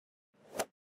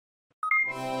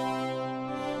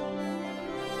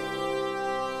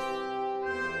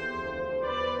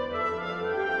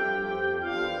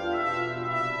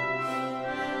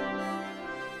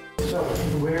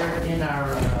we're in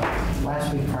our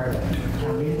last week part of the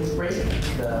town meeting break.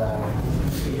 The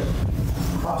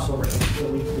crossover into the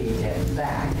weekly get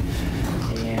back,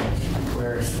 and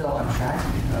we're still on track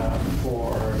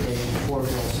for getting 4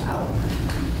 bills out.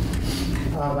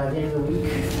 By the end of the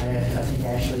week, I think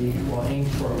Ashley will aim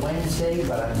for Wednesday,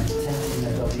 but I'm sensing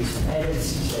that there'll be some edits.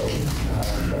 So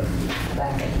the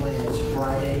backup plan is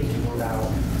Friday to move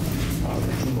out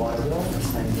the clean water bill,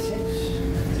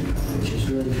 S.96, which is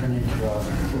really turned into a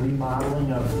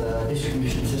remodeling of the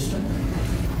distribution system.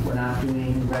 We're not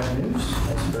doing revenues,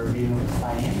 that's for reviewing with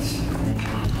finance. And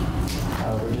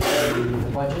we're just reviewing the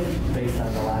budget based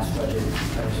on the last budget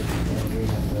that was in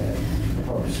agreement with the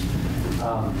post.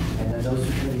 And then those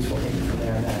two committees will take it from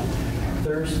there. And then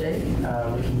Thursday,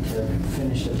 looking to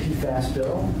finish the PFAS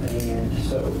bill. And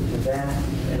so with that,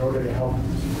 in order to help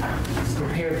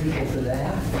prepare people for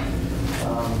that, I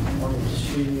want to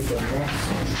distribute the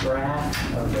next draft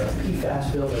of the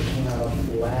PFAS bill that came out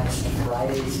of last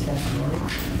Friday's testimony.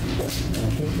 And I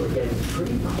think we're getting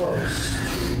pretty close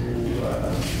to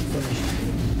finish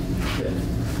good.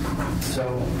 So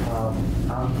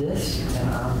on this and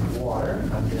on water,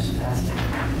 I'm just asking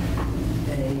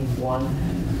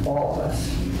all of us,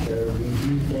 to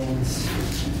review things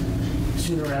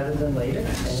sooner rather than later.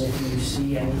 And if you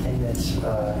see anything that's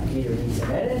either needs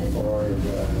an edit or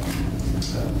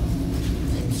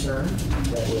concern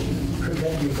that would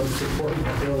prevent you from supporting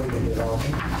the bill you're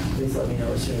developing, please let me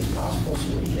know as soon as possible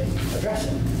so we can address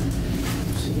it.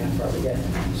 So you have to probably get it.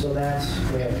 So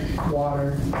we have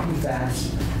water, PFAS.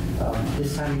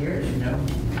 This time of year, as you know,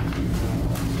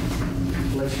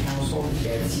 Village Council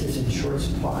is in short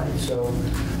supply. So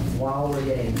while we're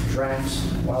getting drafts,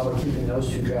 while we're keeping those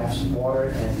 2 drafts, water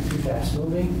and PFAS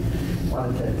moving,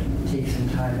 wanted to take some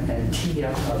time and tee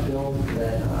up a bill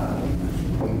that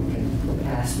we can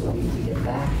pass the week we get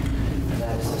back, and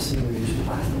that is a single-use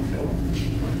plastic bill.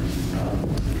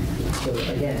 So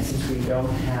again, since we don't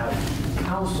have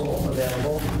council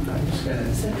available, I'm just going to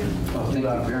thank you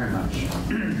very much.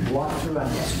 Walk through on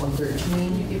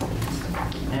S.113,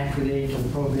 activate the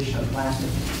prohibition of plastic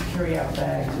carry-out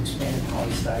bags, expanded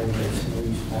polystyrene, and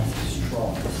single-use plastic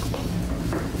straws.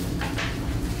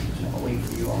 So I'll wait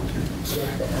for you all to get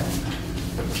that.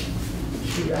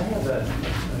 Shoot, I have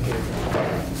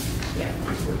yeah,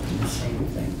 we're doing the same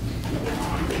thing.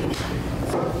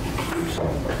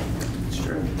 It's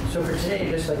true. So for today,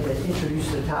 I'd just like to introduce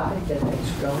the topic, get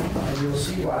things going, and you'll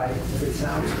see why, if it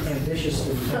sounds ambitious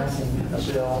to be passing a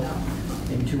bill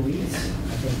in 2 weeks,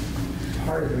 I think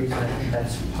part of the reason I think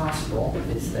that's possible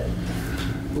is that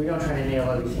we don't try to nail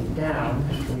everything down,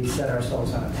 we set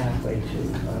ourselves on a pathway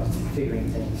to figuring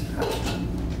things out.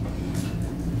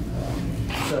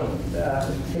 So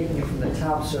taking it from the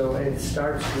top, so it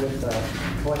starts with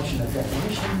a collection of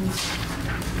definitions.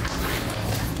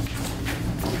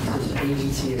 This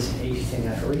agency is an agency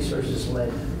natural resources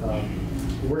led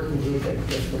working group that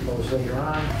gets proposed later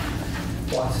on.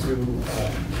 Walks through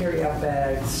carry-out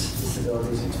bags,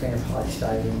 disabilities, expanded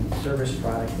polystyrene, service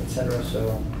product, etc.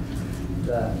 So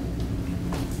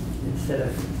instead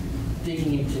of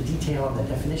digging into detail on the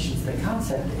definitions, the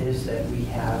concept is that we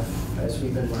have, as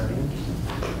we've been learning,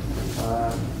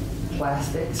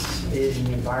 plastics in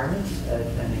the environment at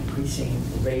an increasing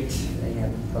rate,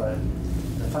 and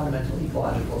the fundamental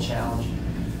ecological challenge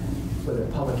with a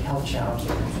public health challenge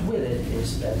that comes with it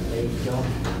is that they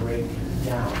don't break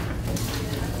down.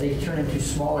 They turn into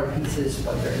smaller pieces,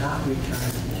 but they're not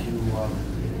returned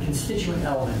to constituent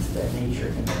elements that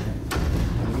nature can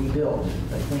rebuild.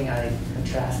 The thing I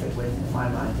contrast it with in my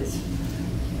mind is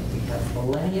we have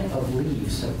millennia of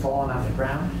leaves have fallen on the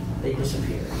ground, they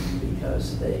disappear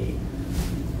because they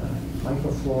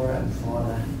microflora and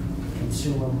fauna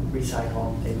consume them, recycle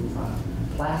them, they move on.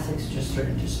 Plastics just turn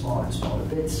into smaller and smaller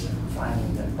bits,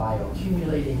 finding them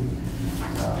bioaccumulating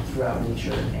throughout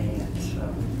nature, and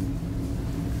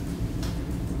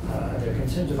they're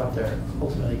concerned about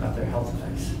ultimately about their health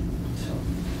effects. So,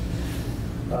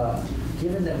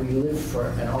 given that we live for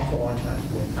an awful long time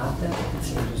without them, it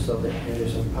seems as though that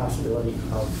there's a possibility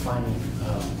of finding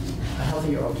a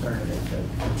healthier alternative to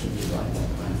continue life on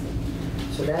plastic.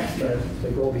 So that's the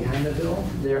goal behind the bill.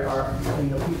 There are,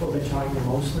 people have been talking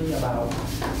mostly about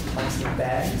plastic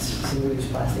bags, single-use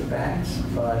plastic bags,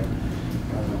 but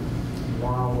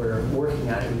while we're working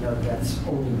on it, we know that's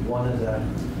only one of the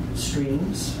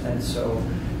streams, and so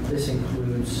this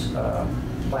includes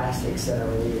plastics that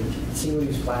are related to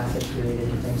single-use plastics related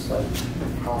to things like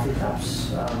coffee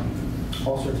cups,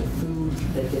 all sorts of food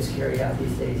that gets carried out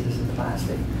these days is in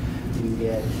plastic. You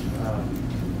get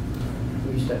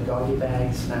we used to have doggy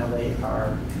bags, now they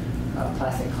are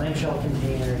plastic clamshell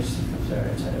containers, et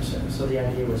cetera, et cetera, et cetera. So the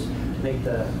idea was to make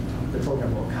the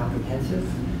program more comprehensive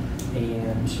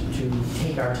and to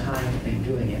take our time in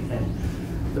doing it. And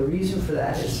the reason for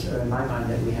that is, in my mind,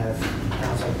 that we have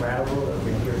towns like Brattleboro that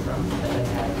we're going to hear from that have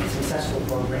had successful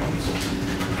programs.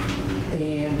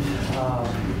 And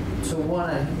so one,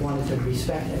 I wanted to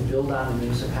respect and build on the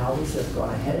municipalities that have gone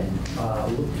ahead,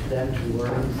 look to them to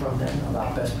learn from them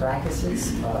about best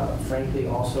practices, frankly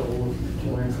also look to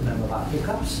learn from them about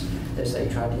hiccups as they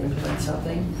try to implement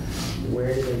something.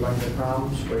 Where did they run into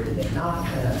problems, where did they not,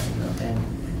 and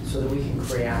so that we can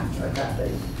create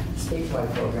a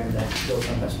statewide program that builds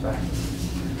on best practices.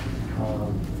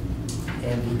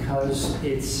 And because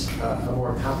it's a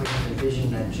more comprehensive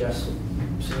vision than just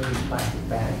single-use plastic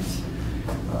bags,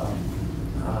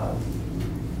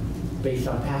 based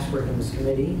on past work in this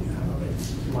committee,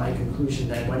 it's my conclusion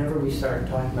that whenever we start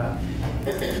talking about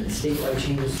statewide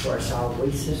changes to our solid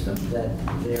waste system, that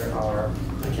there are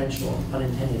potential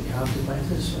unintended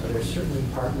consequences. There are certainly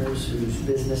partners whose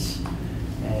business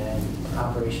and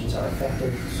operations are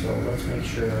affected, so let's make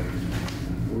sure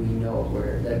we know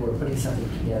that we're putting something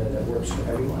together that works for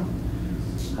everyone.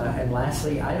 And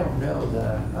lastly, I don't know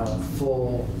the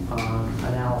full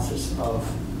analysis of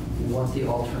what the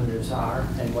alternatives are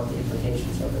and what the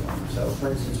implications of it are. So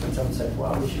for instance, when someone said,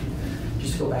 well, we should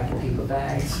just go back to paper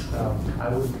bags, I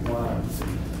would want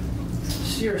to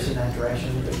steer us in that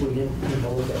direction if we didn't take a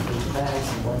look at paper bags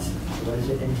and what does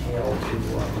it entail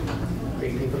to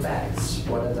create paper bags?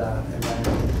 What are the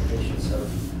environmental implications of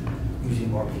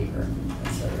using more paper,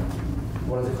 et cetera?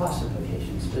 What are the cost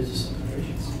implications, business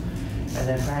implications? And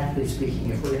then practically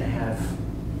speaking, if we're going to have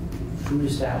food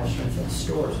establishments and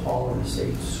stores all over the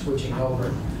state switching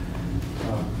over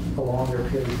a longer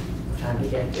period of time to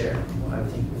get there, I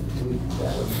think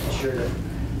that would ensure that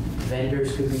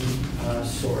vendors could be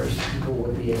sourced, people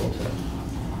would be able to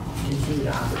continue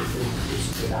to operate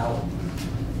businesses without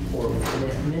or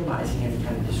minimizing any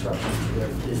kind of disruption to their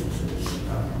businesses.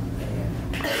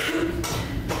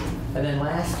 And then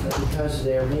last, because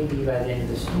there may be by the end of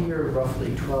this year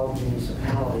roughly 12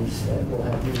 municipalities that will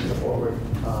have moved forward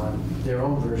on their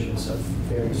own versions of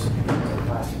various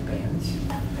plastic bans,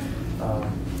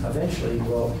 eventually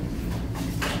we'll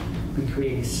be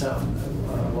creating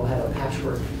we'll have a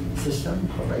patchwork system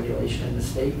of regulation in the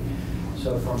state.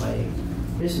 So from a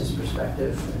business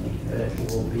perspective, I think that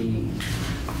it will be,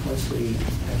 once we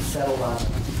have settled on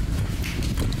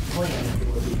plan, it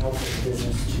would be helpful for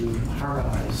business to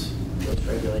harmonize those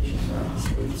regulations around the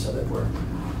state so that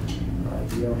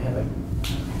we don't have a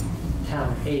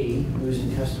town A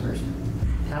losing customers.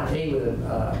 Town A with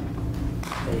a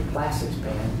plastics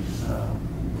ban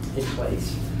in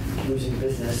place, losing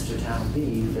business to town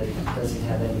B that doesn't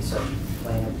have any such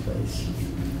plan in place.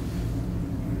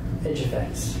 Edge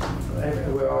effects.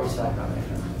 We're always talking about that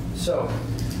kind of thing. So,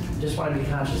 just want to be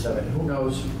conscious of it. Who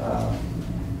knows?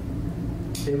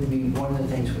 It would be one of the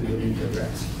things we would need to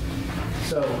address.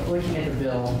 So, looking at the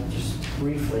bill, just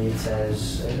briefly, it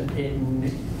says it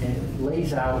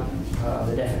lays out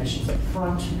the definitions up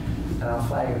front, and I'll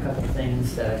flag a couple of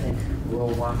things that I think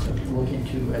we'll want to look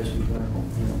into as we learn.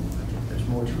 I think there's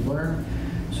more to learn.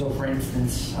 So, for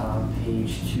instance,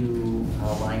 page 2,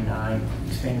 line 9,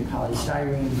 expanded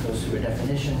polystyrene goes through a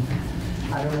definition.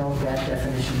 I don't know if that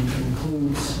definition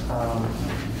includes a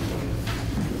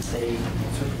sort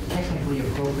of technically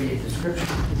appropriate description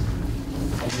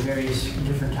of the various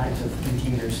different types of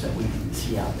containers that we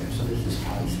see out there. So this is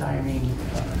polystyrene,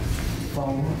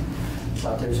 foam,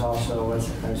 but there's also, as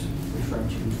I was referring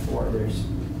to before, there's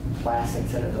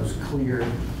plastics that are those clear,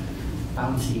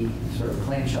 bouncy sort of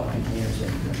clamshell containers that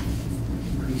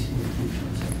increase in the future.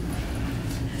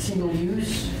 Single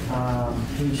use,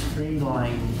 page 3,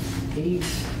 line 8,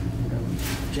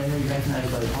 generally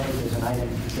recognized by the public as an item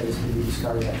that is going to be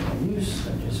discarded after one use. I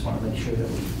just want to make sure that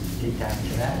we dig down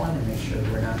to that one and make sure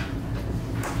that we're not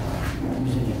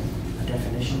using a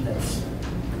definition that's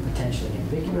potentially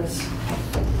ambiguous.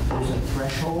 There's a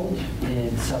threshold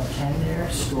in sub 10 there,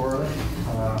 store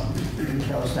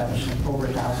retail establishment over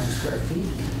 1,000 square feet.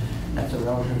 That's a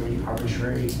relatively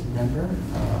arbitrary number.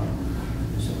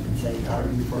 So we can say, are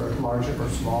you for larger or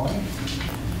smaller?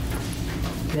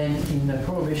 Then in the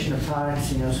prohibition of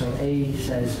products, so A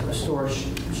says a store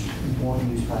won't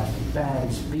use plastic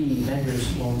bags. B,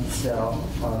 vendors won't sell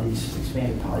these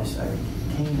expanded polystyrene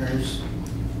containers,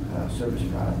 service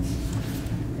products.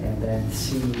 And then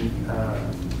C,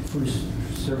 food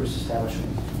service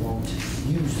establishments won't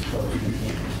use those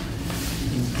containers.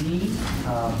 In D,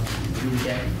 we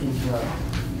get into a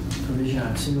provision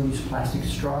on single-use plastic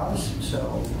straws.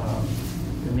 So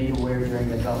we're made aware during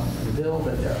the development of the bill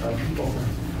that there are people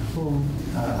whom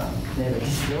they have a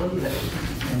disability that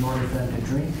in order for them to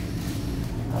drink,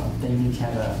 they need to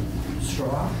have a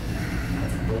straw.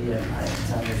 The way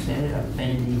as I understand it, a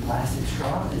bendy plastic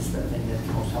straw is the thing that's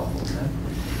most helpful to them.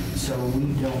 So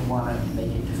we don't want to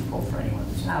make it difficult for anyone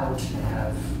who's out to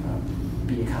have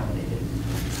be accommodated.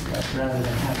 But rather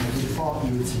than having a default,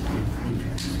 you would simply leave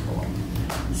parents go on.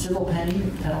 Civil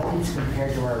penalties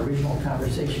compared to our original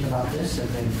conversation about this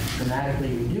have been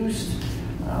dramatically reduced.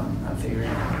 I'm figuring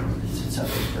it's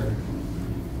subject for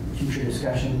future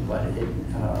discussion, but they've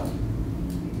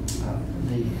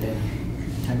been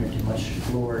tendered to much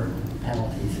lower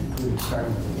penalties, including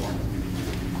starting with a warning.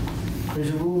 There's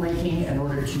a rulemaking in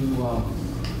order to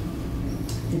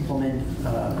implement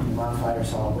and modify our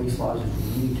solid waste laws if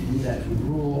we need to do that through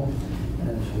rule. And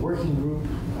then there's a working group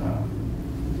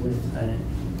with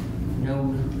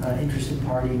known interested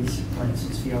parties, for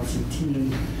instance,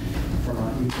 VLCT,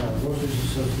 Vermont Retail Grocers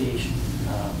Association,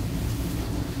 a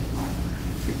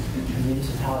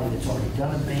municipality that's already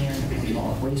done a ban, a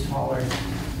solid waste hauler,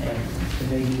 and it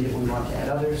may be that we want to add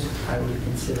others. I would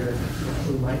consider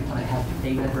we might want to have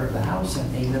a member of the House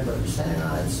and a member of the Senate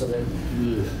on it, so that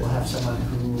we'll have someone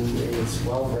who is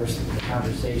well versed in the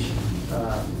conversation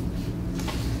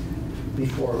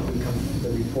before the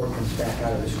report comes back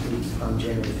out of this week on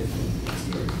January 15th next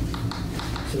year.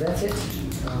 So that's it.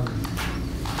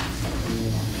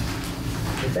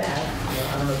 With that,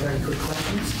 I don't know if there are any quick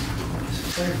questions.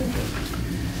 Very quickly.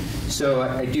 So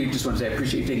I do just want to say I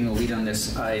appreciate you taking the lead on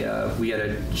this. We had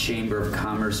a Chamber of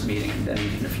Commerce meeting in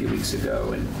Bennington a few weeks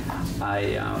ago, and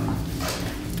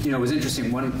it was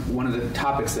interesting. One of the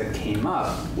topics that came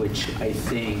up, which I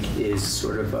think is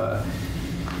sort of a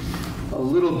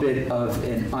little bit of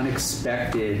an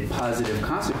unexpected positive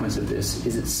consequence of this,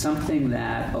 is it's something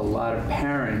that a lot of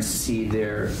parents see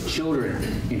their children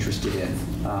interested in.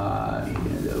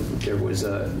 There was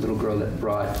a little girl that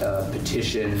brought a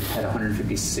petition, had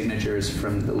 150 signatures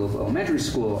from the local elementary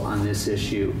school on this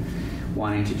issue,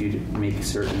 wanting to make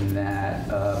certain that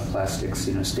plastics,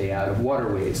 stay out of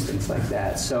waterways, things like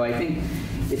that. So I think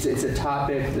it's a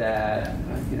topic that,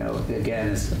 again,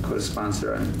 as a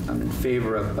co-sponsor, I'm in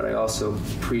favor of, but I also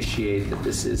appreciate that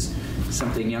this is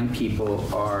something young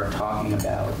people are talking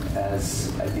about,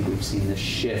 as I think we've seen this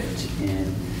shift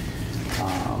in,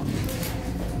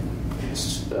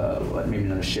 maybe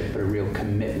not a shift, but a real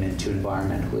commitment to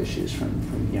environmental issues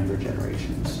from younger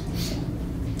generations. So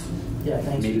yeah,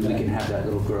 thanks. Maybe we can have that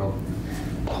little girl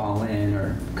call in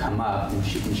or come up and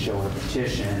she can show her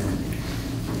petition.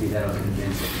 Maybe that'll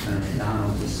convince Senator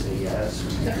McDonald to say yes.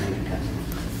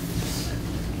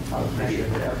 Maybe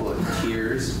a couple of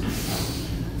tears.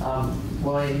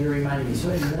 Well, you're reminding me. So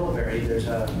in Middlebury, there's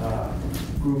a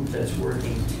group that's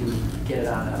working to get it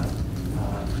on the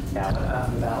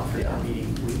ballot for the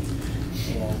meeting week,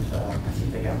 and I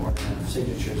think they got more than enough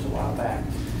signatures a while back.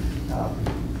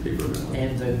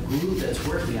 And the group that's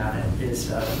working on it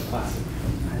is, I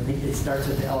think it starts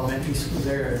at the elementary school.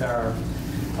 There are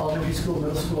elementary school,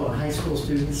 middle school, and high school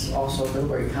students. Also,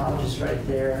 Middlebury College is right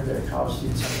there. There are college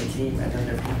students on the team, and then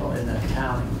there are people in the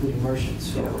town, including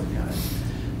merchants, who are working on it.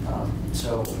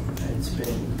 So it's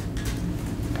been,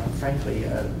 frankly,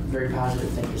 a very positive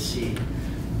thing to see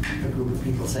a group of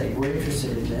people say, we're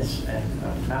interested in this, and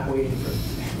we're not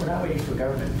waiting for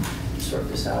government to sort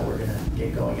this out. We're going to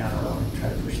get going on our own and try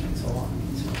to push things along.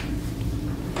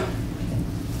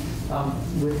 So,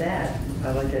 with that,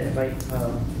 I'd like to invite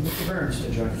Mr. Burns to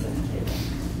join us at the table.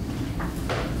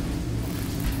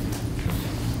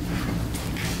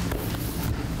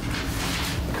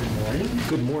 Good morning.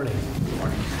 Good morning. Good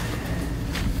morning.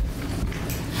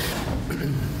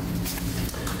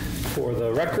 For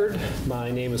the record,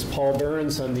 my name is Paul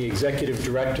Burns. I'm the Executive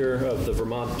Director of the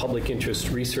Vermont Public Interest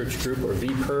Research Group, or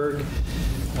VPIRG,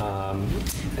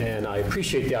 and I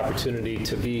appreciate the opportunity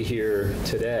to be here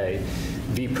today.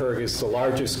 VPIRG is the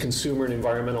largest consumer and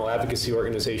environmental advocacy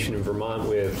organization in Vermont,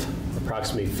 with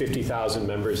approximately 50,000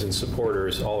 members and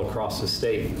supporters all across the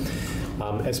state.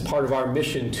 As part of our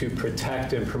mission to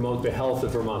protect and promote the health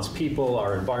of Vermont's people,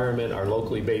 our environment, our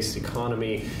locally based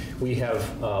economy, we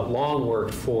have long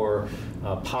worked for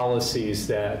policies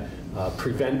that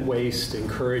prevent waste,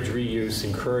 encourage reuse,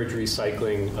 encourage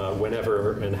recycling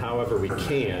whenever and however we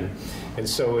can. And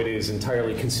so it is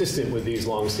entirely consistent with these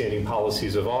longstanding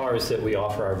policies of ours that we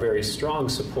offer our very strong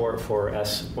support for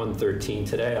S.113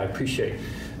 today. I appreciate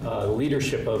the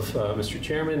leadership of Mr.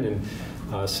 Chairman and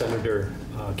Senator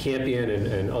Campion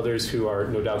and others who are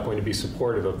no doubt going to be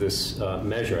supportive of this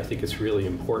measure. I think it's really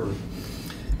important.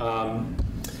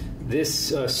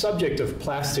 This subject of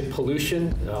plastic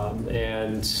pollution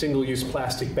and single-use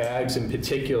plastic bags in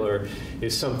particular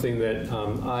is something that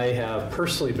I have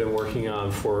personally been working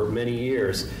on for many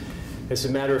years. As a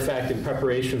matter of fact, in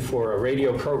preparation for a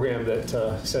radio program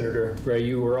that Senator Gray,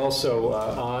 you were also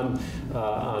on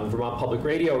Vermont Public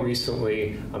Radio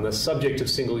recently on the subject of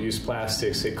single-use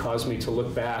plastics, it caused me to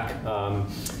look back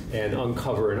and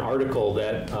uncover an article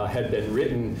that had been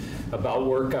written about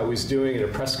work I was doing at a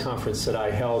press conference that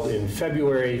I held in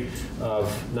February of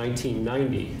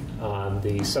 1990 on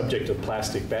the subject of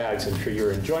plastic bags. And for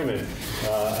your enjoyment,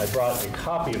 I brought a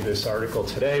copy of this article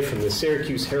today from the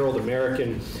Syracuse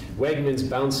Herald-American, Wegmans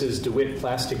Bounces DeWitt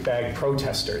Plastic Bag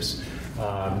Protesters.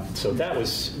 So that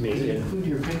was me. Does it include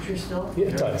your picture still? Yeah,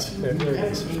 it does. There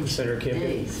it is. Senator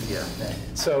Campbell. Yeah.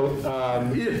 So,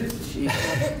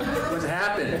 What's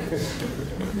happened?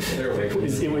 it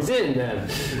was in then,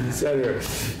 Senator.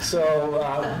 So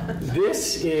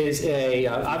this is a,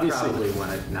 obviously... You probably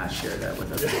want to not share that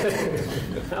with us.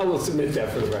 I will submit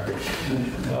that for the record.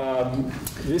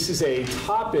 This is a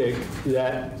topic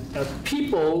that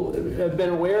people have been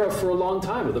aware of for a long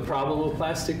time, of the problem of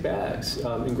plastic bags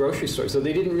in grocery stores. So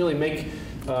they didn't really make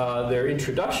their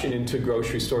introduction into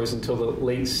grocery stores until the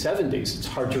late 70s. It's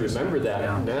hard to remember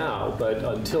that now, but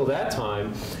until that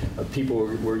time, people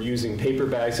were using paper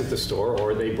bags at the store,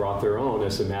 or they brought their own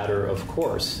as a matter of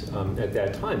course at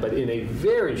that time. But in a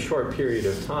very short period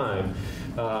of time,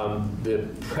 the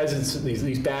presence of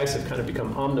these bags have kind of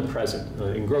become omnipresent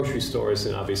in grocery stores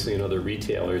and obviously in other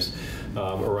retailers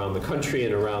around the country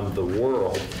and around the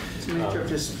world.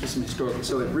 Just some historical.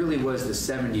 So it really was the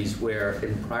 70s where,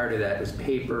 and prior to that, it was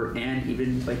paper, and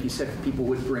even, like you said, people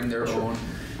would bring their own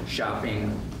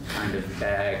shopping kind of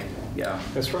bag. Yeah,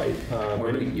 that's right.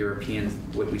 Or Europeans,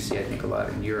 what we see, I think, a lot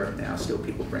in Europe now. Still,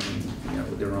 people bringing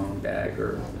their own bag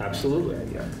or absolutely.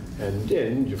 Yeah.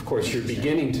 And of course, you're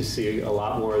beginning to see a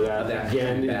lot more of that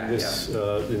again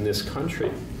in this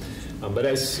country. But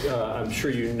as I'm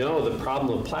sure you know, the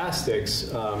problem of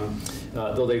plastics,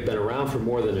 though they've been around for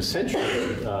more than a century,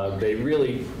 they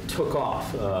really took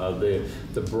off.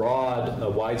 The broad,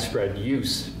 widespread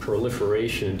use,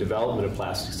 proliferation, and development of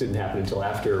plastics didn't happen until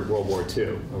after World War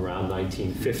II, around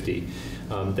 1950,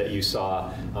 that you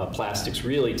saw plastics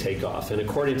really take off. And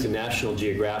according to National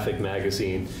Geographic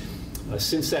magazine,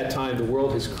 since that time, the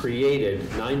world has created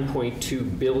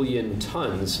 9.2 billion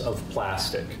tons of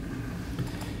plastic.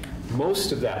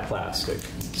 Most of that plastic,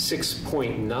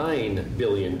 6.9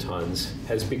 billion tons,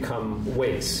 has become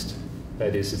waste.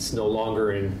 That is, it's no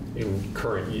longer in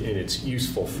its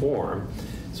useful form.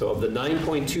 So of the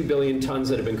 9.2 billion tons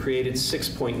that have been created,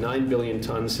 6.9 billion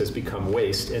tons has become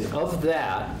waste. And of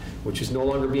that, which is no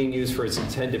longer being used for its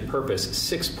intended purpose,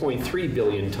 6.3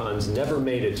 billion tons never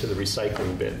made it to the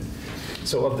recycling bin.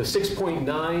 So of the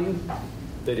 6.9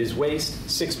 that is waste,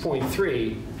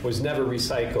 6.3 was never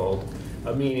recycled,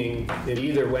 meaning it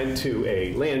either went to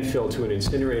a landfill, to an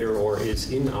incinerator, or is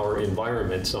in our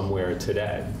environment somewhere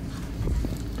today.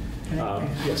 Can I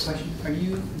ask yes. a question? Are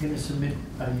you going to submit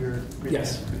your written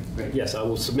testimony? Great. Yes, I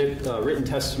will submit written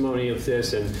testimony of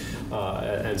this and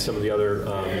some of the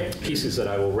other pieces that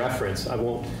I will reference. I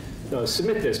won't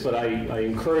submit this, but I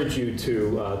encourage you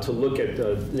to look at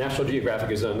National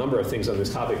Geographic has done a number of things on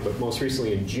this topic, but most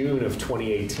recently in June of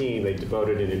 2018, they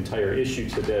devoted an entire issue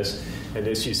to this. And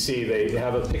as you see, they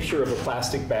have a picture of a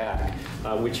plastic bag,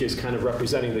 which is kind of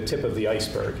representing the tip of the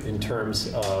iceberg in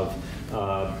terms of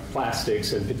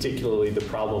plastics, and particularly the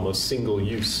problem of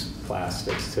single-use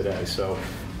plastics today. So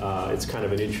it's kind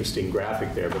of an interesting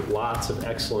graphic there, but lots of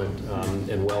excellent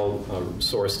and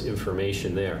well-sourced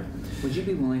information there. Would you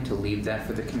be willing to leave that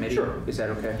for the committee? Sure. Is that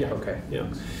okay? Yeah. Okay. Yeah.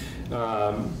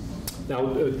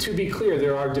 Now, to be clear,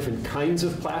 there are different kinds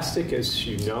of plastic, as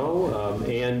you know,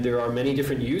 and there are many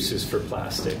different uses for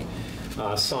plastic.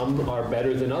 Some are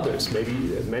better than others. Maybe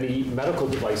many medical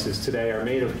devices today are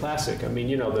made of plastic. I mean,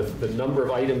 the number of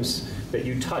items that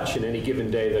you touch in any given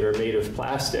day that are made of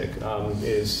plastic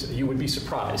you would be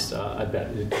surprised, I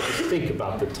bet. Just think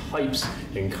about the types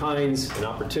and kinds and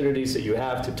opportunities that you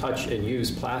have to touch and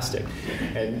use plastic.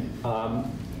 And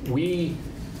we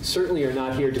certainly are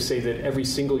not here to say that every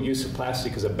single use of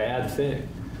plastic is a bad thing.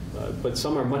 But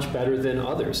some are much better than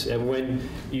others. And when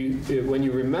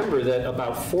you remember that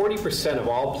about 40% of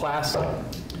all plastic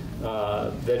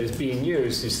that is being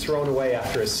used is thrown away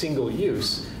after a single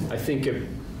use, I think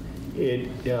it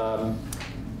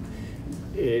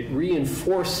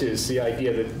reinforces the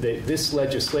idea that this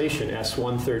legislation,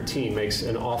 S.113, makes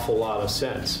an awful lot of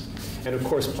sense. And of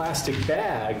course, plastic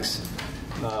bags,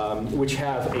 which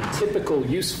have a typical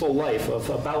useful life of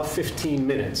about 15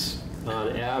 minutes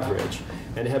on average,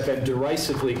 and have been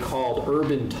derisively called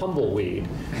urban tumbleweed,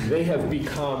 they have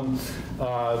become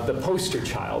the poster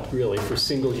child, really, for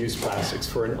single-use plastics,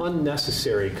 for an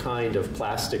unnecessary kind of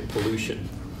plastic pollution.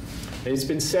 And it's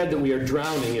been said that we are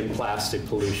drowning in plastic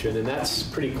pollution, and that's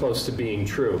pretty close to being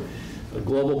true.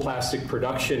 Global plastic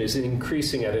production is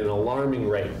increasing at an alarming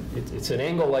rate. It's an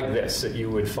angle like this that you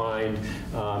would find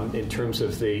in terms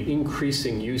of the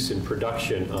increasing use and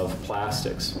production of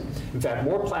plastics. In fact,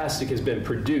 more plastic has been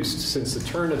produced since the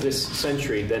turn of this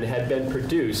century than had been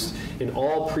produced in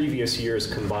all previous years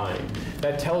combined.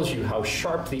 That tells you how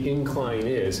sharp the incline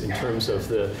is in terms of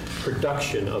the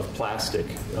production of plastic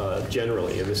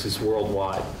generally, and this is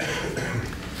worldwide.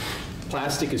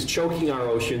 Plastic is choking our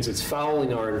oceans, it's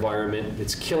fouling our environment,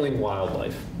 it's killing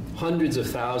wildlife. Hundreds of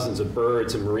thousands of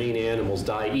birds and marine animals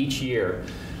die each year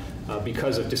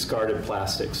because of discarded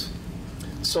plastics.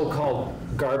 So-called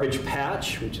garbage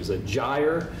patch, which is a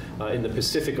gyre in the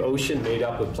Pacific Ocean made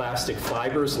up of plastic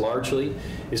fibers largely,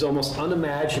 is almost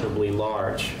unimaginably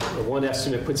large. One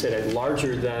estimate puts it at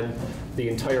larger than the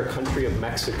entire country of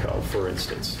Mexico, for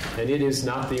instance. And it is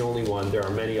not the only one. There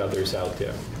are many others out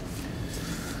there.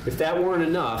 If that weren't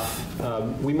enough,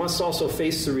 we must also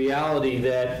face the reality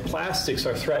that plastics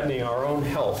are threatening our own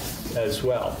health as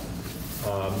well.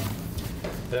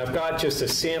 And I've got just a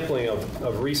sampling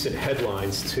of recent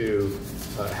headlines to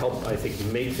help, I think,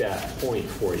 make that point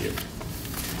for you.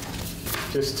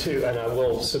 And I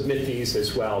will submit these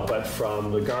as well, but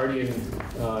from the Guardian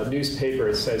newspaper,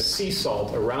 it says, sea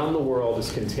salt around the world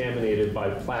is contaminated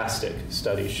by plastic,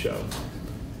 studies show.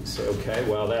 You say, okay,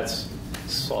 well, that's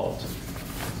salt.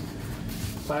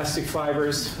 Plastic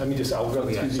fibers, I'll go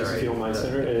through these if you don't mind,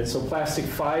 Senator. And so plastic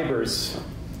fibers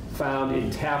found in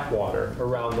tap water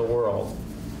around the world.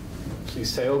 So you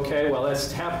say, okay, well, that's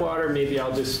tap water, maybe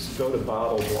I'll just go to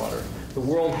bottled water. The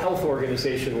World Health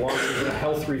Organization launches a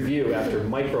health review after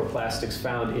microplastics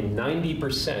found in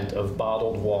 90% of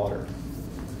bottled water.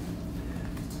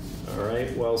 All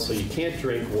right, well, so you can't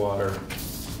drink water.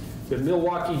 The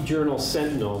Milwaukee Journal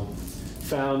Sentinel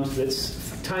found that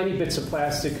tiny bits of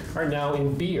plastic are now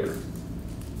in beer.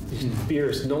 Beer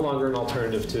is no longer an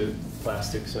alternative to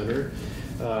plastic, Senator.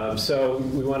 So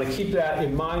we want to keep that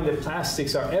in mind, that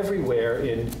plastics are everywhere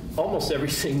in almost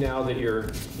everything now that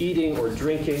you're eating or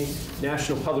drinking.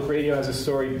 National Public Radio has a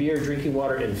story, beer, drinking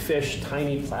water, and fish.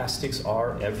 Tiny plastics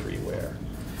are everywhere.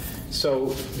 So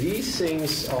these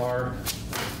things are,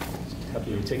 help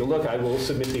you take a look. I will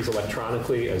submit these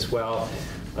electronically as well.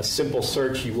 A simple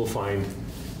search, you will find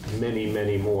many,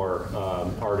 many more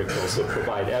articles that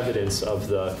provide evidence of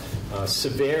the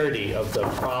severity of the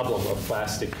problem of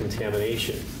plastic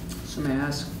contamination. So may I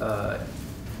ask,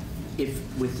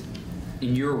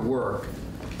 in your work,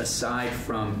 aside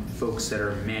from folks that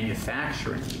are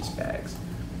manufacturing these bags,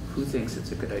 who thinks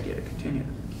it's a good idea to continue?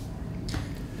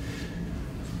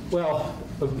 Well,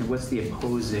 what's the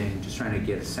opposing, just trying to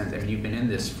get a sense, you've been in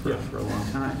this for a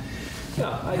long time.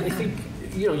 Yeah, I think,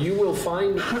 you will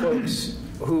find folks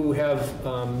who have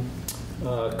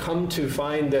come to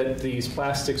find that these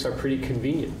plastics are pretty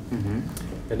convenient. Mm-hmm.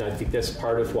 And I think that's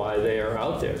part of why they are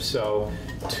out there. So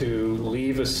to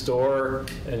leave a store,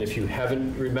 and if you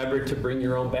haven't remembered to bring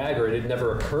your own bag, or it had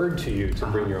never occurred to you to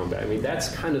bring your own bag, that's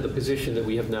kind of the position that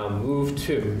we have now moved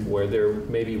to, where there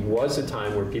maybe was a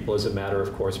time where people, as a matter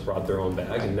of course, brought their own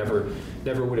bag and never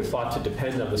would have thought to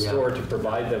depend on the store to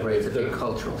provide them with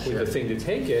the thing to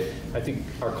take it. I think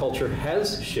our culture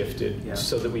has shifted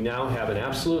so that we now have an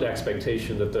absolute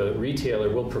expectation that the retailer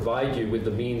will provide you with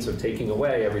the means of taking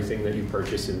away everything that you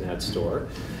purchase in that store.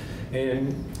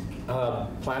 And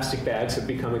plastic bags have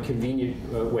become a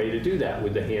convenient way to do that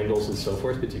with the handles and so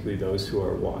forth, particularly those who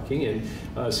are walking.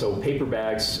 And so paper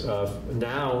bags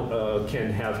now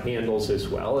can have handles as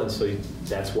well, and so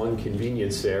that's one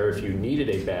convenience there if you needed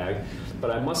a bag. But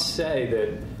I must say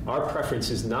that our preference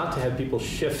is not to have people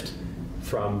shift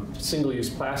from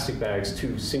single-use plastic bags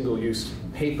to single-use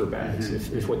paper bags.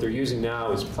 Mm-hmm. If what they're using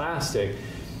now is plastic,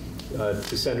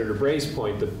 to Senator Bray's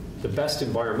point, the best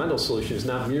environmental solution is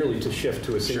not merely to shift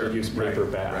to a single-use paper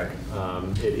bag.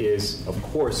 Right. It is, of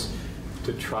course,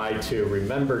 to try to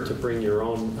remember to bring your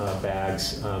own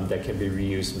bags that can be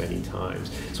reused many times.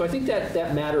 So I think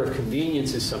that matter of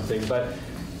convenience is something, but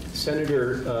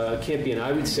Senator Campion,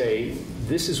 I would say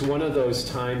this is one of those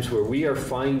times where we are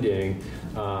finding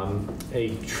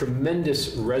a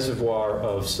tremendous reservoir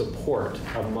of support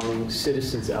among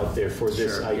citizens out there for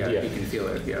this idea. Yeah, you can feel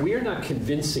it. Yeah. We are not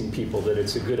convincing people that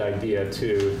it's a good idea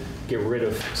to get rid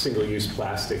of single-use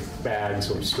plastic bags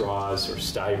or straws or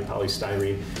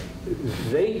polystyrene.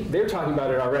 they're talking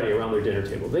about it already around their dinner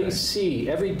table. They see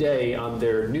every day on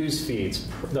their news feeds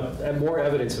more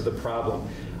evidence of the problem.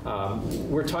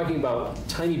 We're talking about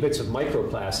tiny bits of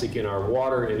microplastic in our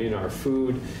water and in our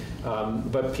food,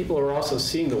 but people are also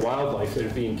seeing the wildlife that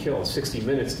are being killed. 60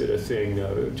 Minutes did a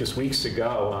thing just weeks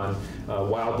ago on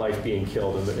wildlife being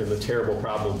killed and the terrible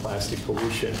problem of plastic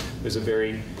pollution. There's a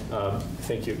very,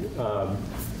 thank you,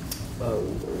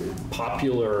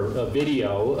 popular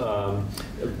video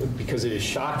because it is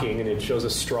shocking, and it shows a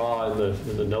straw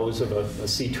in the nose of a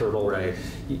sea turtle. Right.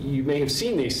 You may have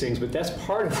seen these things, but that's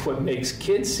part of what makes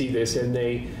kids see this, and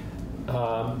they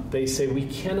say we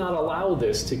cannot allow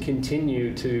this to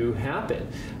continue to happen.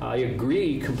 I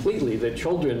agree completely that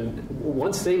children,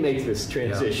 once they make this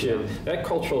transition, that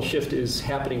cultural shift is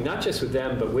happening not just with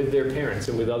them, but with their parents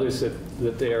and with others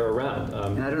that they are around.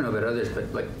 And I don't know about others,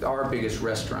 but like our biggest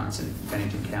restaurants in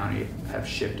Bennington County have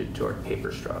shifted toward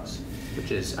paper straws,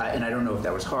 which is, and I don't know if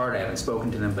that was hard, I haven't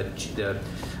spoken to them, but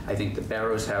I think the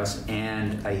Barrows House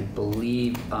and I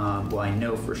believe, well, I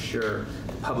know for sure,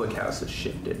 Public House has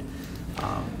shifted.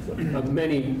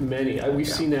 Many. We've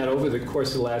seen that over the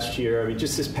course of the last year. I mean,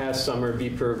 just this past summer,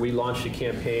 VPIRG, we launched a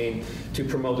campaign to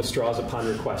promote the straws upon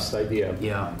request idea.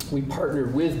 Yeah. We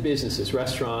partnered with businesses,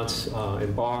 restaurants,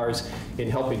 and bars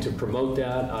in helping to promote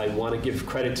that. I want to give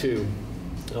credit to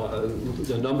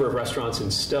a number of restaurants in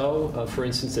Stowe, for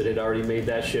instance, that had already made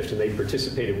that shift, and they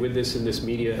participated with this in this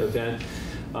media event.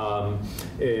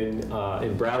 In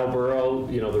Brattleboro,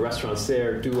 the restaurants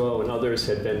there, Duo and others,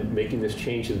 had been making this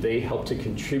change, and they helped to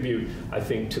contribute, I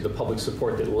think, to the public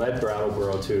support that led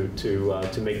Brattleboro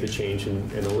to make the change and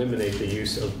eliminate the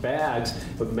use of bags.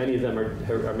 But many of them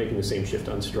are making the same shift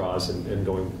on straws and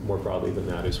going more broadly than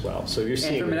that as well. So you're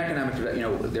seeing. And from an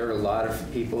economic, there are a lot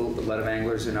of people, a lot of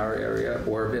anglers in our area,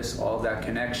 Orvis, all that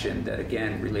connection that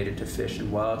again related to fish and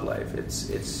wildlife.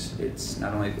 It's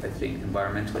not only, I think,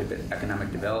 environmentally but economic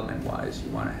development-wise, you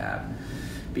want to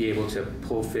be able to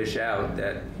pull fish out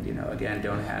that, again,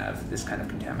 don't have this kind of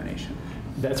contamination.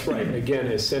 That's right. Again,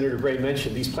 as Senator Bray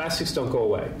mentioned, these plastics don't go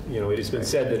away. It has been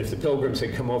said that if the Pilgrims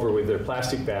had come over with their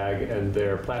plastic bag and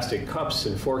their plastic cups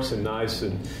and forks and knives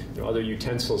and other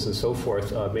utensils and so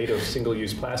forth made of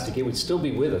single-use plastic, it would still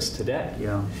be with us today.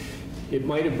 Yeah. It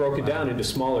might have broken down into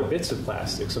smaller bits of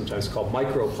plastic, sometimes called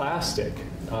microplastic,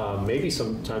 maybe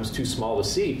sometimes too small to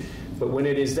see. But when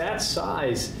it is that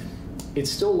size,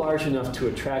 it's still large enough to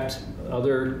attract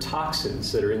other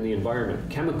toxins that are in the environment,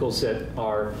 chemicals that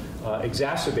are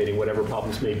exacerbating whatever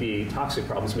problems may be, toxic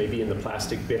problems may be in the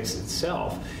plastic bits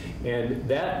itself. And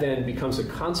that then becomes a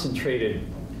concentrated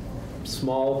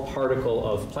small particle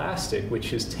of plastic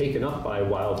which is taken up by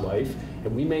wildlife,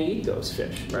 and we may eat those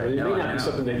fish. Right. It may not be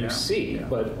something that you see, Yeah.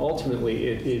 but ultimately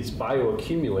it is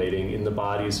bioaccumulating in the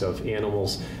bodies of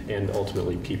animals and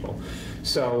ultimately people.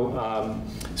 So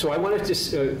I want to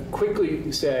just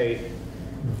quickly say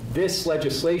this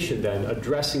legislation then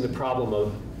addressing the problem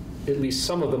of at least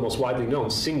some of the most widely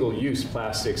known single-use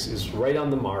plastics is right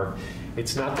on the mark.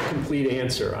 It's not the complete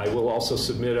answer. I will also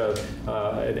submit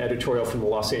an editorial from the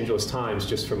Los Angeles Times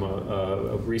just from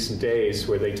recent days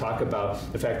where they talk about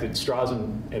the fact that straws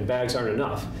and bags aren't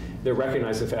enough. They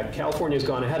recognize the fact California has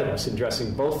gone ahead of us in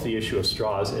addressing both the issue of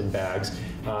straws and bags,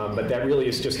 but that really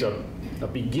is just a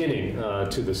beginning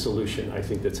to the solution, I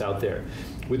think, that's out there.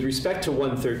 With respect to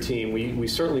 113, we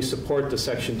certainly support the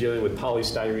section dealing with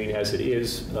polystyrene as it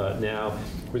is now.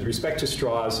 With respect to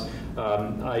straws,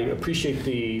 I appreciate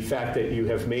the fact that you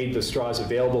have made the straws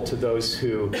available to those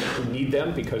who need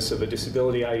them because of a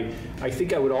disability. I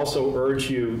think I would also urge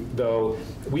you, though,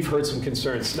 we've heard some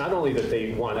concerns, not only that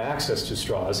they want access to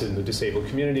straws in the disabled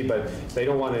community, but they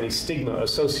don't want any stigma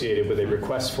associated with a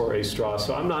request for a straw.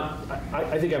 So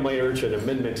I think I might urge an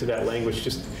amendment to that language.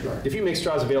 Just if you make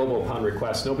straws available upon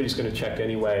request, nobody's going to check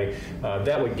anyway.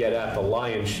 That would get at the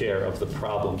lion's share of the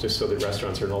problem, just so that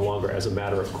restaurants are no longer, as a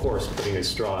matter of course, putting a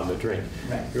straw in the drink.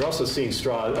 Right. You're also seeing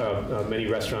many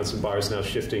restaurants and bars now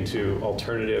shifting to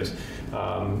alternatives,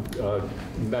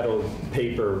 metal,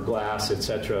 paper, glass,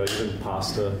 etc., even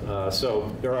pasta.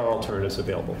 So there are alternatives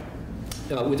available.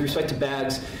 With respect to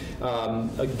bags,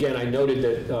 again, I noted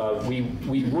that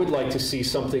we would like to see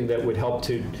something that would help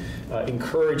to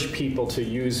encourage people to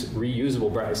use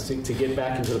reusable bags, to get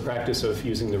back into the practice of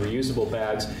using the reusable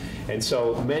bags. And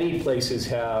so many places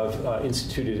have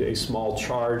instituted a small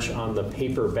charge on the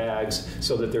paper bags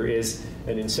so that there is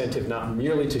an incentive not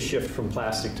merely to shift from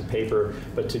plastic to paper,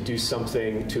 but to do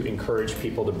something to encourage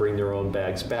people to bring their own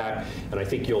bags back. And I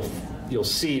think you'll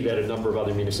see that a number of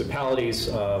other municipalities,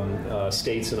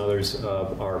 states and others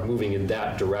are moving in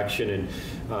that direction,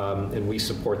 and we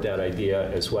support that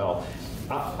idea as well.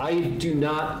 I do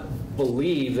not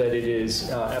believe that it is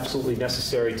absolutely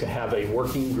necessary to have a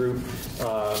working group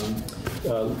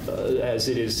as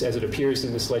it appears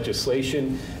in this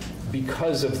legislation,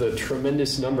 because of the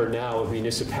tremendous number now of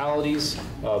municipalities,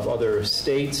 of other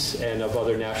states, and of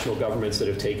other national governments that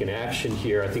have taken action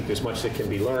here. I think there's much that can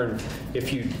be learned.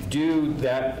 If you do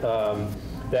that,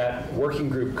 that working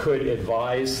group could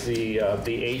advise the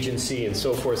agency and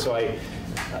so forth. So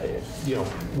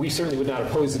we certainly would not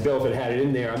oppose the bill if it had it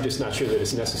in there. I'm just not sure that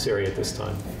it's necessary at this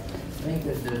time. I think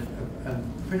that the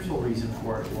principal reason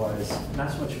for it was not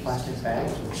so much plastic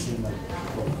bags, which seemed like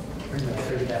we'll pretty much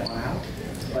figured that one out,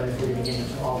 but if we're going to get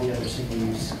into all the other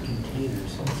single-use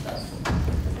containers and stuff,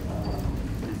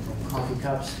 from coffee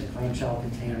cups to clamshell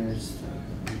containers,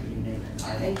 you name it.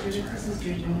 Thank you. This is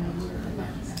Judy.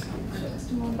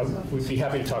 We'd be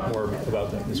happy to talk more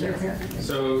about that as well.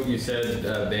 So you said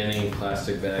banning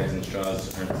plastic bags and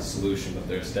straws aren't the solution, but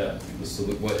they're a step.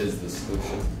 What is the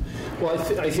solution? Well,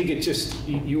 I think it just,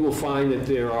 you will find that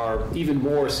there are even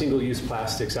more single-use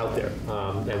plastics out there.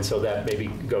 And so that maybe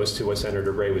goes to what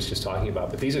Senator Bray was just talking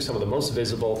about. But these are some of the most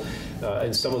visible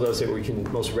and some of those that we can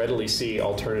most readily see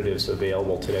alternatives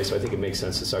available today. So I think it makes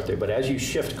sense to start there. But as you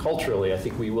shift culturally, I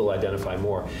think we will identify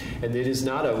more. And it is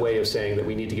not a way of saying that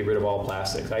we need to get rid of all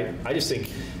plastics. I just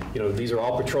think, these are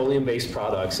all petroleum-based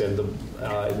products, and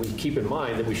we keep in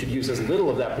mind that we should use as little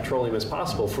of that petroleum as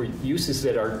possible for uses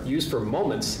that are used for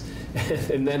moments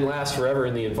and then last forever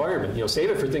in the environment. Save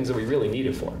it for things that we really need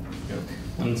it for.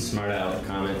 One smart aleck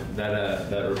comment.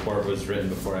 That report was written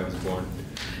before I was born.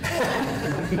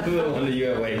 The one that you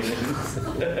have waiting.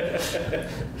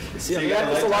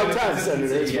 That's a long time, Senator.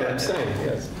 That's what I'm saying.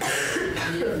 Yes.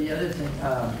 The other thing,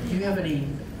 do you have any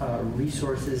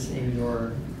resources in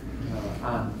your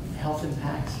on health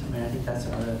impacts? I mean, I think that's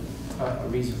a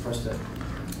reason for us to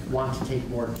want to take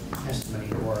more testimony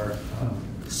or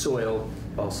Soil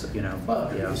also, well,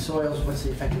 yeah. soils, what's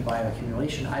the effect of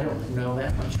bioaccumulation? I don't know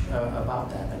that much about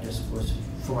that. I just was,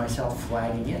 for myself,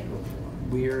 flagging it.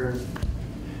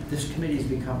 This committee has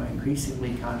become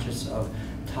increasingly conscious of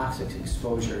toxic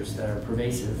exposures that are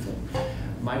pervasive, and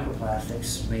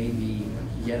microplastics may be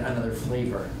yet another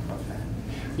flavor of that.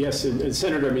 Yes, and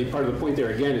Senator, part of the point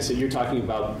there again is that you're talking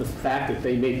about the fact that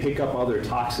they may pick up other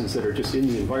toxins that are just in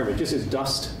the environment, just as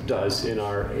dust does in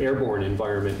our airborne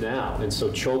environment now. And so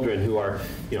children who are,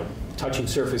 touching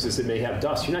surfaces that may have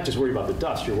dust, you're not just worried about the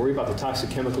dust, you're worried about the toxic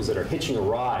chemicals that are hitching a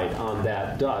ride on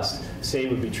that dust.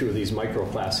 Same would be true of these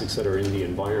microplastics that are in the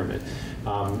environment.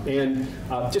 And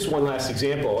just one last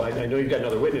example, I know you've got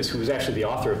another witness who was actually the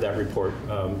author of that report,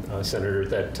 Senator,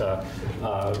 that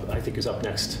I think is up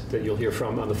next that you'll hear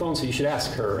from on the phone, so you should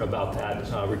ask her about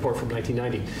that report from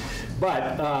 1990.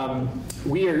 But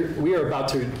we are about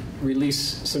to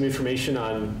release some information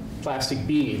on plastic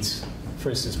beads. For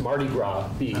instance, Mardi Gras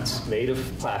beads made of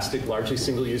plastic, largely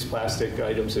single-use plastic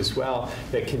items as well,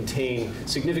 that contain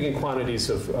significant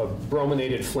quantities of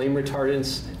brominated flame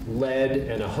retardants, lead,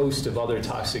 and a host of other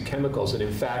toxic chemicals. And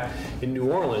in fact, in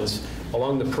New Orleans,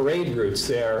 along the parade routes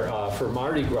there for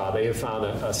Mardi Gras, they have found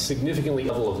a significantly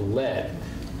level of lead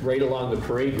right along the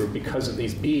parade route because of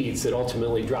these beads that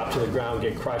ultimately drop to the ground,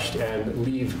 get crushed, and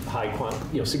leave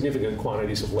significant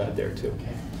quantities of lead there too.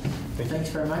 Okay. Thanks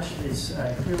very much. It's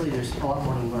clearly there's a lot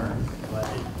more to learn, but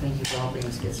thank you for helping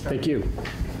us get started. Thank you.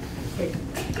 Okay,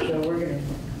 so we're going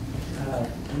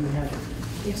to, you have...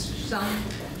 Yes, she's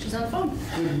on the phone.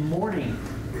 Good morning.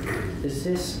 Is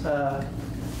this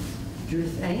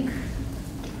Judith Ank?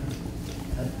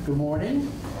 Good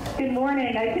morning. Good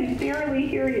morning. I can barely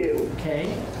hear you.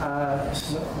 Okay.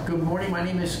 Good morning. My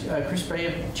name is Chris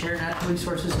Bray, I'm Chair of Natural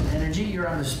Resources and Energy. You're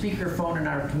on the speakerphone in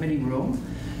our committee room.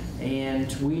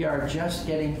 And we are just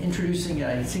introducing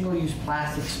a single-use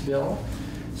plastics bill.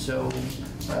 So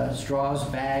straws,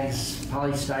 bags,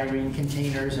 polystyrene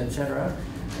containers, etc.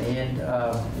 And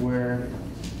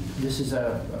this is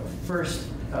a first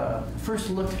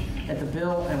look at the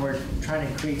bill, and we're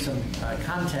trying to create some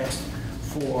context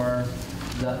for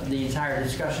the entire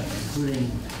discussion, including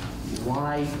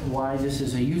why this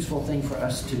is a useful thing for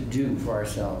us to do for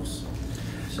ourselves.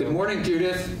 So, Good morning,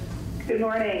 Judith. Good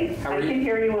morning. How are you? I can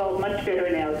hear you all much better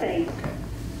now. Thanks.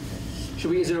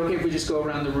 Is it okay if we just go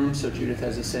around the room so Judith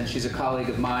has a sense? She's a colleague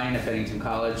of mine at Bennington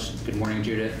College. Good morning,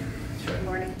 Judith. Good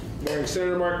morning. Morning,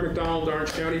 Senator Mark McDonald,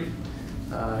 Orange County.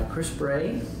 Chris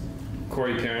Bray.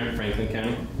 Corey Parent, Franklin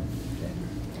County. Okay.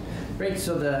 Great.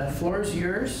 So the floor is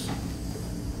yours.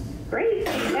 Great.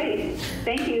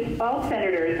 Thank you, all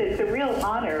senators. It's a real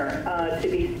honor to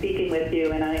be speaking with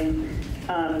you, and I'm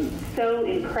so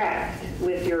impressed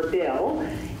with your bill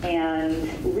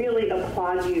and really really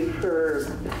applaud you for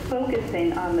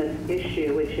focusing on this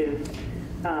issue, which is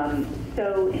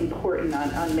so important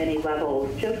on many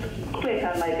levels. Just quick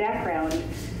on my background,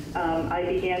 I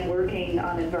began working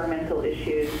on environmental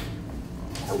issues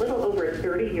a little over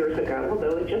 30 years ago,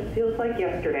 although it just feels like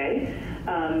yesterday.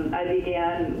 I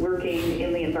began working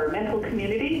in the environmental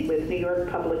community with New York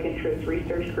Public Interest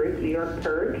Research Group, New York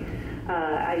PIRG.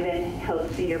 I then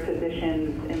held senior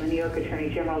positions in the New York Attorney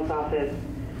General's office,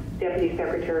 Deputy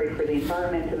Secretary for the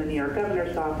Environment in the New York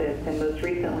Governor's office, and most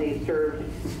recently served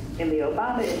in the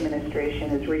Obama administration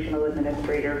as Regional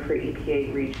Administrator for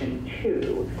EPA Region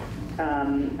 2.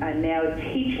 I'm now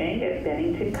teaching at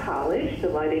Bennington College,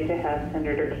 delighted to have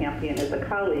Senator Campion as a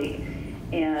colleague,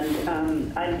 and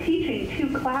I'm teaching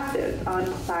 2 classes on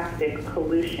plastic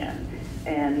pollution.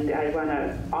 And I want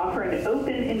to offer an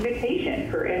open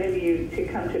invitation for any of you to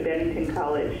come to Bennington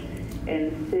College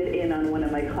and sit in on one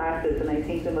of my classes. And I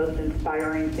think the most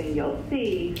inspiring thing you'll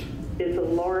see is a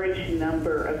large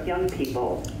number of young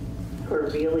people who are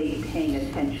really paying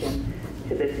attention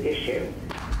to this issue.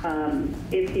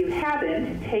 If you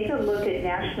haven't, take a look at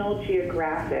National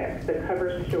Geographic, the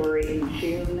cover story in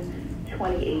June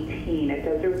 2018. It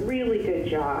does a really good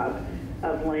job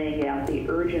of laying out the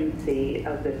urgency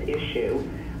of this issue.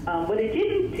 What it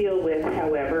didn't deal with,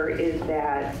 however, is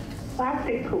that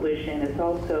plastic pollution is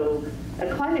also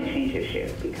a climate change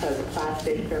issue because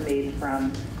plastics are made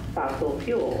from fossil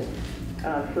fuels.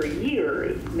 For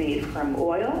years, made from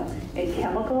oil and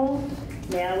chemicals.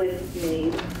 Now it's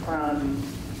made from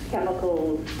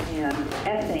chemicals and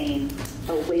ethane,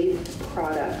 a waste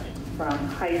product from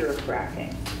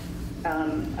hydrofracking.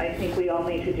 I think we all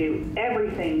need to do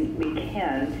everything we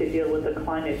can to deal with the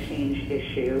climate change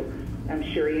issue. I'm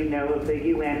sure you know of the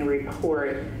UN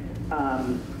report,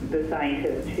 the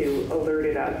scientists who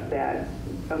alerted us that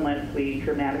unless we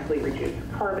dramatically reduce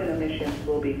carbon emissions,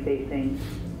 we'll be facing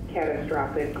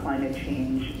catastrophic climate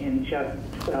change in just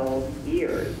 12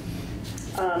 years.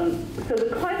 So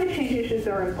the climate change issues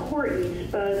are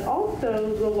important, but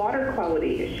also the water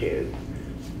quality issues.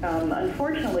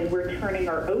 Unfortunately, we're turning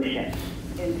our oceans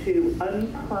into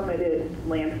unpermitted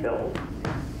landfills,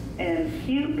 and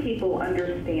few people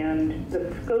understand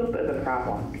the scope of the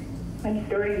problem. I'm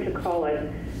starting to call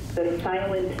it the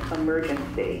silent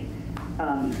emergency.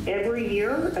 Every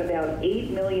year, about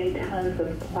 8 million tons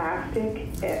of plastic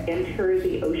enter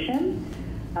the ocean.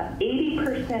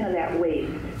 80% of that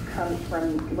waste comes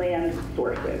from land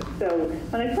sources. So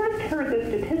when I first heard the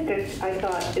statistics, I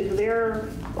thought, is there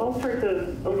all sorts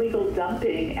of illegal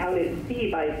dumping out at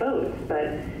sea by boats?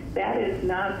 But that is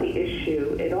not the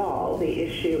issue at all. The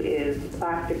issue is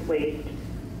plastic waste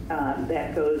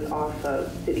that goes off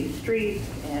of city streets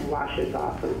and washes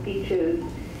off of beaches.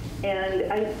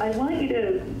 And I want you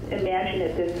to imagine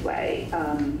it this way.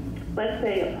 Let's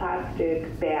say a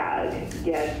plastic bag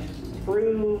gets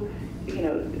through,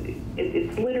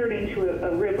 it's littered into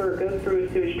a river, goes through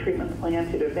a sewage treatment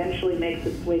plant, it eventually makes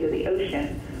its way to the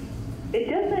ocean. It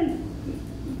doesn't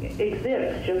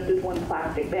exist just as one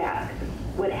plastic bag.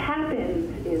 What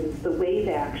happens is the wave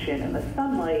action and the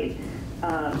sunlight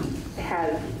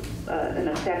has an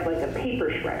effect like a paper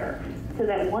shredder, so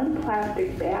that one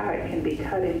plastic bag can be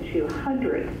cut into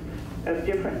hundreds of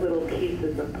different little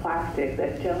pieces of plastic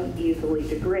that don't easily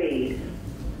degrade.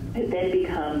 It then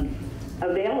becomes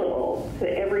available to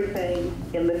everything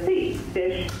in the sea,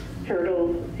 fish,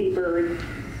 turtles, seabirds,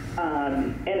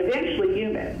 and eventually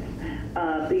humans.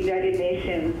 The United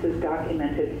Nations has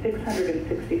documented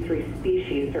 663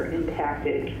 species are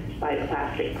impacted by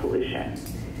plastic pollution.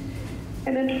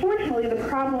 And unfortunately, the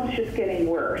problem's just getting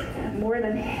worse. More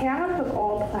than half of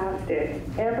all plastic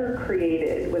ever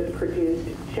created was produced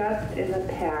just in the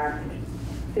past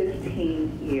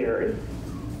 15 years.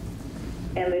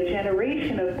 And the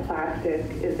generation of plastic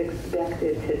is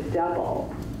expected to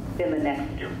double in the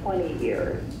next 20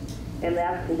 years. And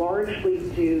that's largely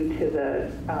due to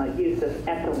the use of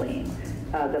ethylene,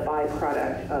 the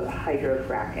byproduct of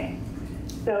hydrofracking.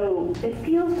 So it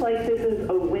feels like this is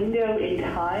a window in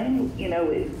time. We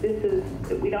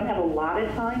don't have a lot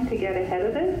of time to get ahead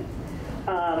of this,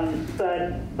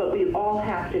 but we all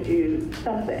have to do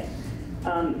something.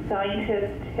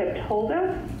 Scientists have told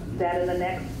us that in the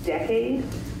next decade,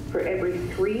 for every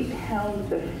 3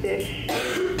 pounds of fish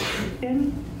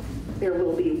there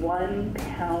will be 1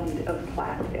 pound of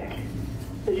plastic.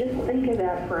 So just think of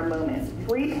that for a moment.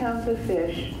 3 pounds of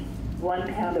fish,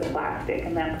 1 pound of plastic,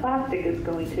 and that plastic is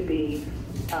going to be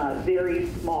very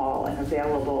small and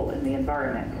available in the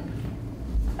environment.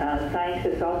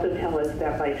 Scientists also tell us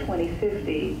that by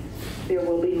 2050, there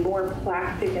will be more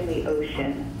plastic in the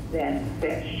ocean than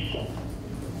fish.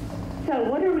 So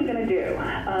what are we going to do?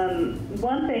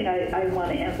 One thing I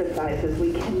want to emphasize is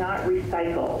we cannot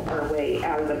recycle our way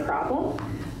out of the problem.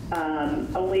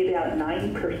 Only about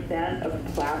 9% of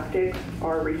plastics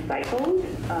are recycled,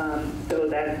 so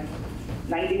that's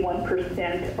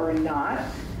 91% are not.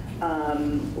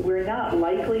 We're not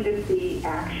likely to see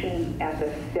action at the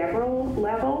federal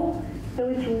level, so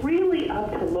it's really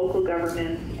up to local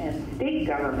governments and state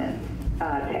governments to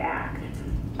act.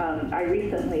 I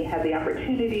recently had the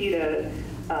opportunity to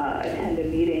attend a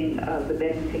meeting of the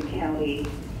Bennington County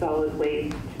Solid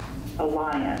Waste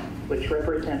Alliance, which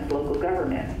represents local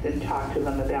governments, and talk to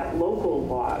them about local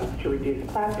laws to reduce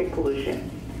plastic pollution.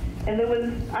 And there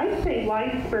was, I'd say,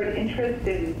 widespread interest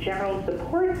and general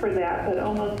support for that, but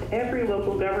almost every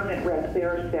local government rep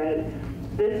there said,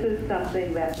 this is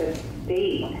something that the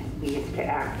state needs to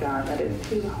act on, that it's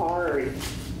too hard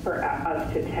for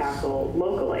us to tackle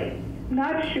locally.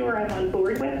 Not sure I'm on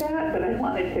board with that, but I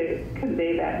wanted to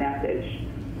convey that message.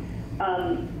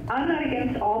 I'm not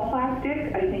against all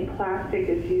plastic. I think plastic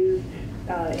is used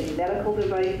in medical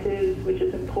devices, which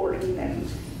is important, and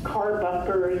car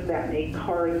bumpers that make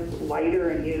cars lighter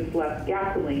and use less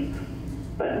gasoline.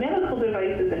 But medical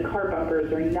devices and car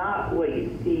bumpers are not what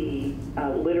you see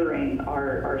littering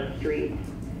our streets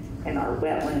and our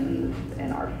wetlands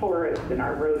and our forests and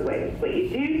our roadways. What you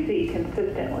do see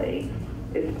consistently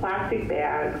is plastic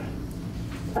bags,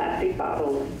 plastic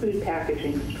bottles, food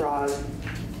packaging, straws,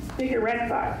 cigarette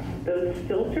butts. Those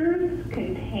filters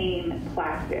contain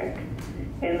plastic.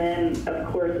 And then, of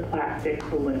course, plastic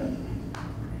balloons.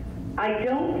 I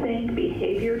don't think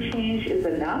behavior change is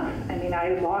enough. I mean, I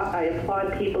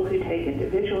applaud people who take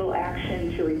individual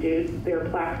action to reduce their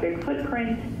plastic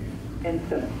footprint, and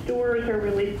some stores are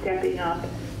really stepping up,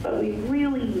 but we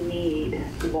really need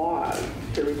laws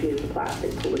to reduce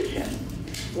plastic pollution.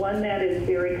 One that is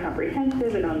very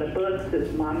comprehensive and on the books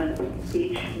is Monmouth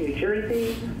Beach, New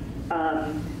Jersey.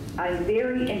 I'm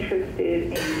very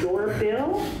interested in your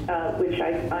bill, which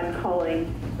I'm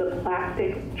calling the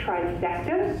plastic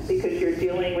trifecta, because you're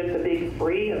dealing with the big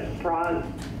three of straws,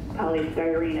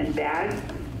 polystyrene, and bags.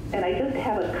 And I just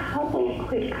have a couple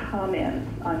quick comments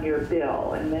on your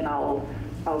bill, and then I'll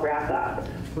wrap up.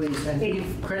 Please, and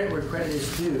give credit where credit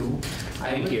is due.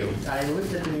 Thank you. I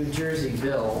looked at the New Jersey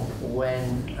bill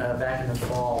when, back in the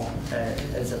fall,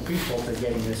 as a prequel to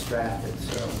getting this drafted.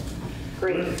 So,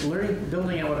 Great. Learning,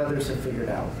 building on what others have figured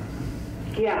out.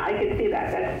 Yeah, I could see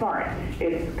that. That's smart.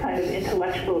 It's kind of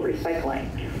intellectual recycling.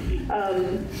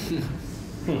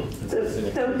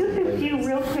 So just a few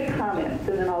real quick comments,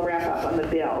 and then I'll wrap up on the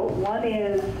bill. One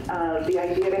is the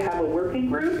idea to have a working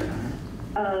group.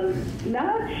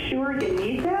 Not sure you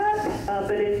need that,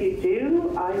 but if you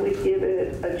do, I would give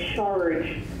it a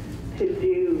charge to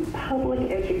do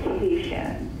public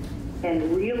education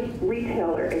and real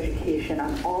retailer education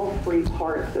on all three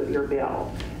parts of your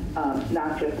bill,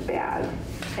 not just bags.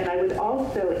 And I would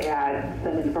also add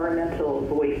some environmental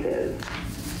voices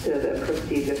to the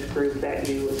prestigious group that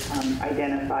you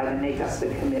identified and make up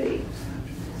the committee.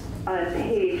 On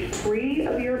page 3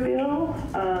 of your bill,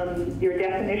 your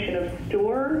definition of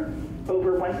store,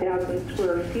 over 1,000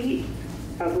 square feet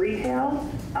of retail,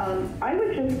 I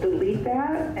would just delete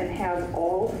that and have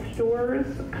all stores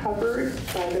covered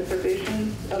by the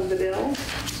provisions of the bill.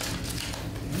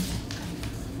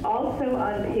 Also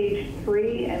on page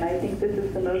 3, and I think this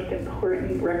is the most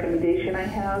important recommendation I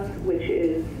have, which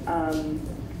is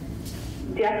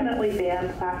definitely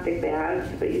ban plastic bags,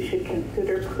 but you should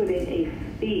consider putting a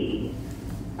fee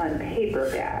on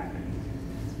paper bags.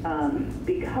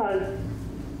 Because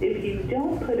if you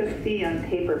don't put a fee on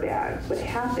paper bags, what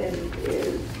happens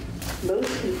is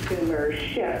most consumers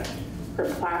shift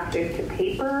from plastic to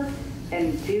paper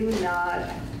and do not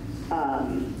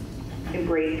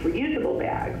embrace reusable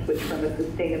bags, which from a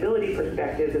sustainability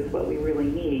perspective is what we really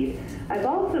need. I've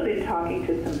also been talking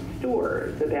to some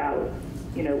stores about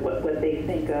what they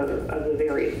think of the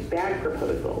various bag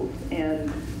proposals. And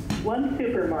one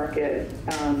supermarket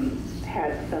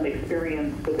had some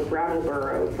experience with the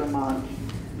Brattleboro, Vermont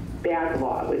bag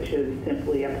law, which is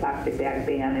simply a plastic bag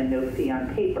ban and no fee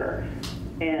on paper.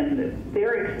 And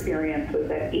their experience was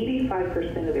that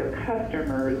 85% of their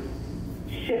customers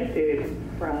shifted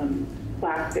from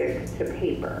plastic to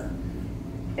paper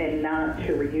and not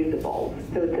to reusable.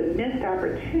 So it's a missed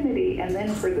opportunity. And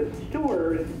then for the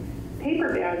stores,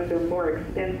 paper bags are more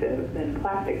expensive than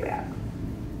plastic bags.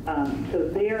 So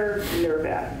they're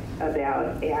nervous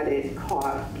about added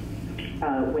cost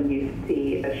when you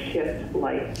see a shift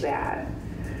like that.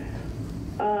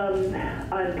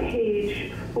 On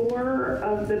page 4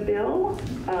 of the bill,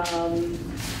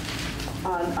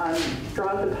 on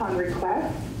straws upon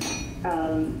request,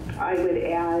 I would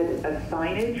add a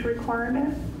signage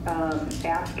requirement.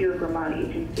 Ask your Vermont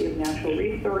Agency of Natural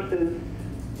Resources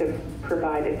to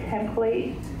provide a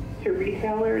template to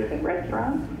retailers and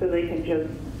restaurants so they can just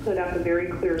put up a very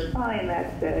clear sign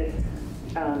that says,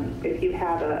 if you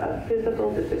have a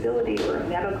physical disability or a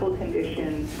medical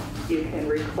condition, you can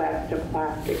request a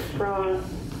plastic straw.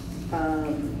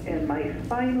 And my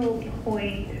final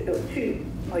point,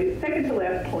 my second to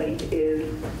last point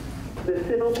is the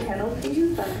civil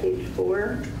penalties on page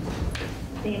 4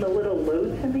 seem a little low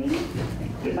to me.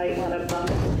 You might want to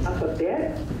bump up a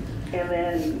bit. And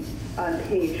then on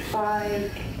page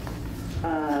 5,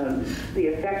 the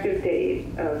effective date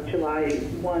of July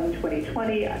 1,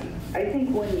 2020, I think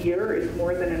 1 year is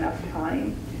more than enough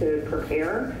time to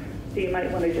prepare. So you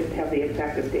might want to just have the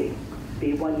effective date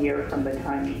be 1 year from the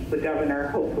time the governor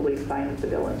hopefully signs the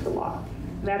bill into law.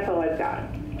 And that's all I've got.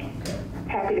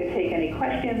 Happy to take any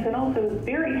questions, and also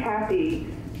very happy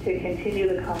to continue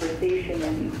the conversation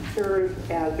and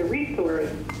serve as a resource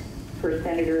for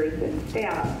senators and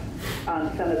staff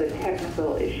on some of the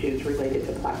technical issues related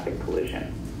to plastic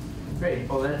pollution. Great.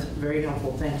 Well, that's very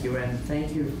helpful. Thank you. And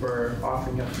thank you for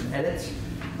offering up some edits.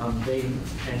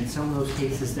 In some of those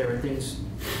cases, there were things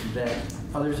that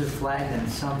others have flagged and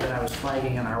some that I was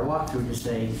flagging on our walkthrough to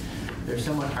say they're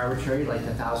somewhat arbitrary, like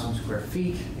 1,000 square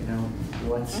feet. You know,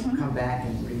 let's come back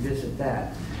and revisit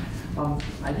that.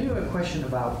 I do have a question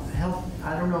about health.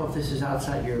 I don't know if this is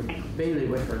outside your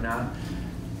bailiwick or not.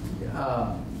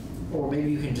 Or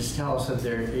maybe you can just tell us that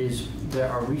there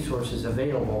are resources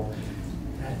available.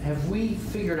 Have we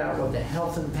figured out what the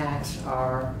health impacts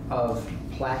are of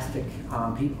plastic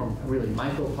on people, really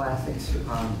microplastics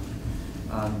on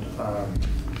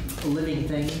living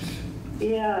things?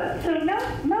 Yeah, so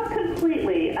not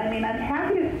completely. I mean, I'm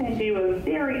happy to send you a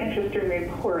very interesting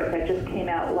report that just came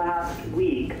out last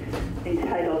week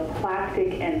entitled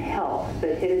Plastic and Health,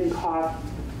 the Hidden Costs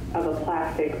of a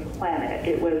Plastic Planet.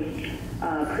 It was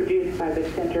produced by the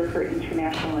Center for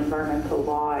International Environmental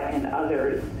Law and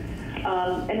others.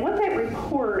 And what that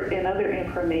report and other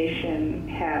information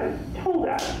has told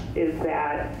us is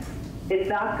that it's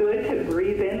not good to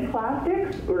breathe in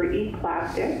plastics or eat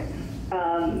plastic.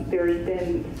 There's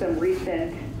been some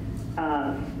recent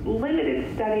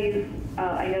limited studies.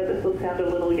 I know this will sound a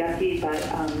little yucky, but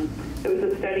there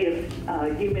was a study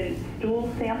of human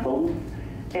stool samples,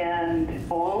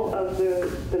 and all of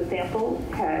the samples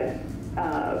had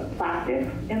plastic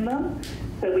in them.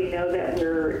 So we know that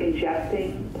we're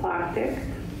ingesting plastic.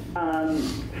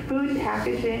 Food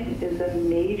packaging is a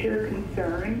major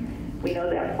concern. We know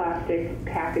that plastic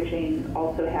packaging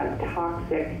also has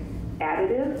toxic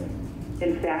additives.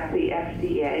 In fact, the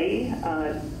FDA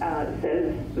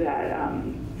says that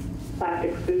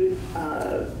plastic food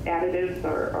additives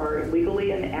are legally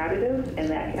an additive, and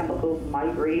that chemicals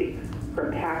migrate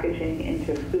from packaging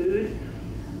into food.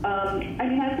 I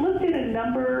mean, I've looked at a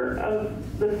number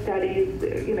of the studies,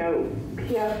 you know,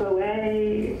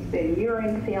 PFOA and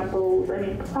urine samples. I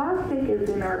mean, plastic is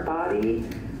in our body.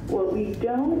 What we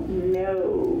don't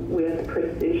know with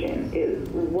precision is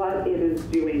what it is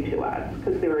doing to us,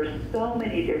 because there are so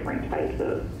many different types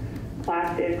of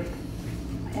plastics,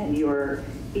 and you're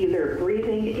either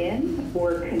breathing in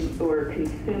or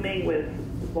consuming with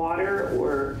water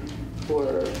or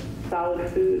solid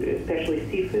food, especially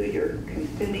seafood, you're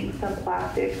consuming some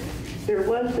plastic. There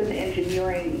was an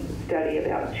engineering study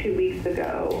about 2 weeks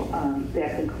ago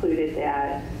that concluded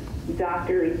that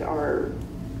doctors are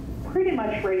pretty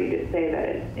much ready to say that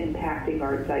it's impacting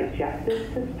our digestive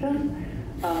system.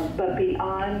 But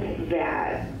beyond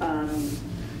that,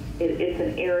 it's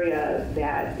an area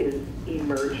that is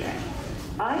emerging.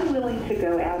 I'm willing to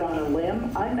go out on a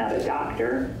limb. I'm not a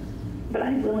doctor, but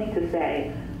I'm willing to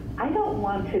say I don't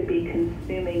want to be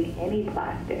consuming any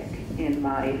plastic in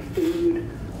my food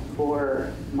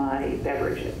or my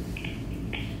beverages.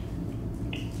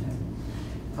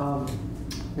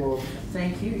 Well,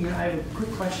 thank you. You know, I have a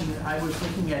quick question. I was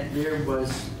looking at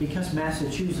because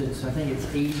Massachusetts, I think it's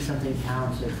 80-something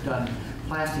towns have done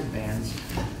plastic bans.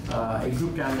 A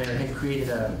group down there had created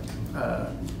a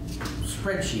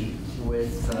spreadsheet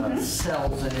with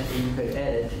cells in it that you could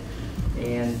edit,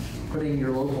 and putting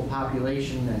your local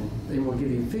population, and they will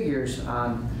give you figures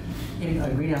on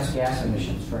greenhouse gas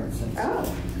emissions, for instance.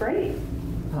 Oh, great.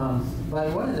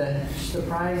 But one of the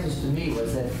surprises to me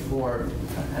was that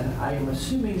and I'm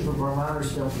assuming the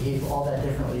Vermonters don't behave all that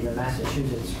differently than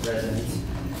Massachusetts residents,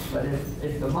 but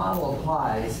if the model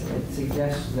applies, it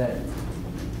suggests that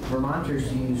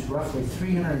Vermonters use roughly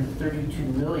 332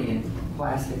 million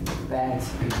plastic bags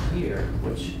a year,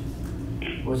 which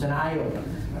was an eye-opener,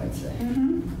 I'd say.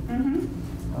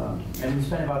 And we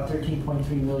spent about $13.3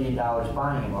 million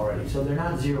buying them already, so they're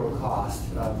not zero cost.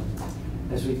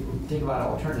 As we think about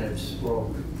alternatives,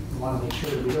 we'll want to make sure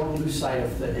that we don't lose sight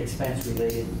of the expense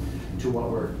related to what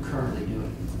we're currently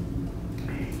doing.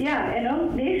 Yeah,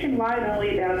 and nationwide,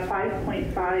 only about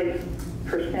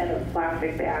 5.5% of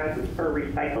plastic bags are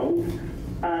recycled.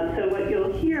 So what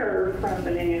you'll hear from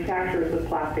the manufacturers of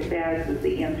plastic bags is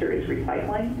the answer is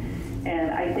recycling.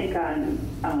 And I think on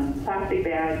plastic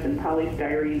bags and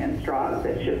polystyrene and straws,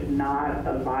 that's just not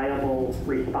a viable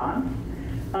response.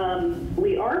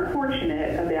 We are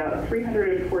fortunate about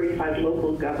 345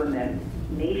 local governments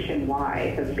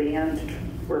nationwide have banned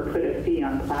or put a fee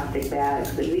on plastic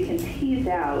bags, and we can tease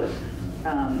out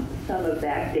some of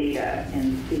that data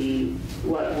and see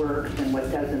what works and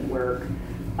what doesn't work.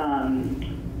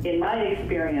 In my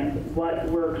experience, what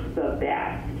works the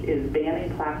best is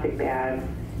banning plastic bags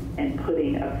and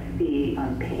putting a fee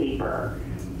on paper,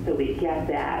 so we get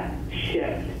that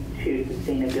shift to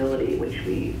sustainability, which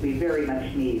we very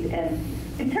much need. And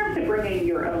in terms of bringing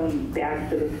your own bags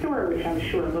to the store, which I'm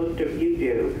sure most of you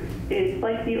do, it's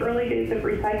like the early days of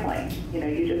recycling. You know,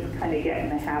 you just kind of get in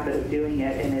the habit of doing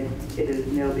it, and it is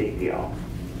no big deal.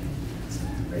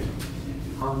 Great.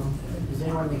 Does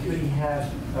anyone in the committee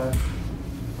have a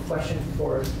question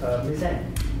for Ms.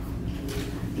 N?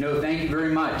 No, thank you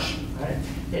very much. All right.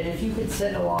 And if you could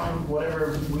send along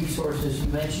whatever resources you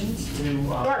mentioned to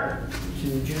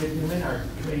Judith Newman, our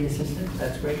committee assistant,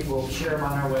 that's great. We'll share them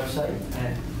on our website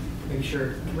and make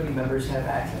sure committee members have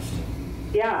access to them.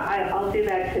 Yeah, I'll do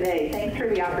that today. Thanks for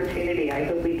the opportunity. I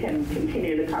hope we can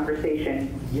continue the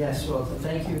conversation. Yes, well,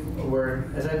 thank you.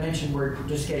 As I mentioned, we're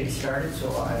just getting started,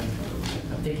 so I'm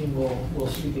thinking we'll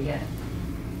speak again.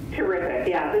 Terrific.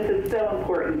 Yeah, this is so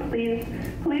important. Please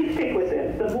stick with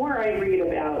this. The more I read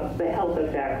about the health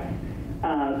effects,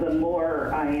 the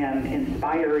more I am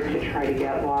inspired to try to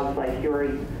get laws like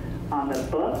yours on the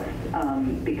books,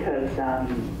 because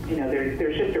you know,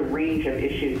 there's just a range of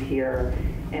issues here,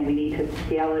 and we need to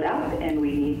scale it up, and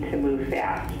we need to move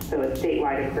fast. So a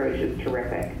statewide approach is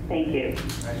terrific. Thank you. All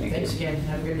right, thanks again.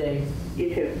 Have a good day.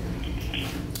 You too.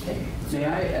 Okay. May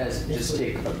I just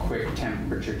take a quick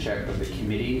temperature check of the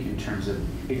committee in terms of,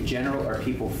 in general, are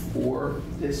people for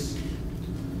this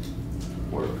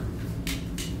work?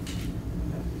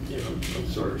 You know, I'm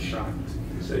sort of shocked,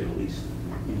 to say the least.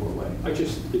 In what way?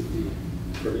 It's the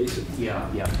pervasive. Yeah.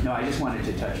 No, I just wanted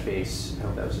to touch base. I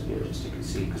hope that was good, just to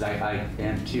see, because I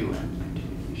am too, and I'm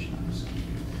continuing to be shocked. So.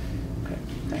 Okay,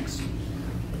 thanks.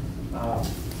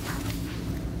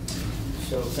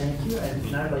 So thank you, and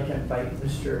now I'd like to invite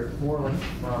Mr. Moreland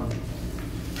from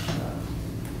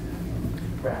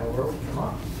Brattleboro,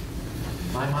 Vermont.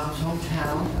 My mom's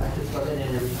hometown. I just love it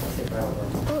and everything. I say Brattleboro.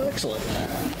 Oh, excellent.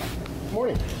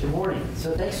 Morning. Good morning.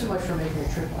 So thanks so much for making the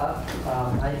trip up.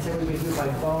 I said we could do it by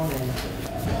phone, and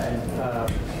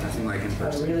Nothing like in I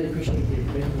person. really appreciate you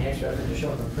making the extra effort to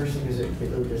show up in person, because it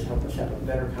really does help us have a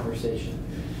better conversation.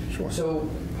 Sure. So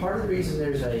part of the reason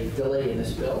there's a delay in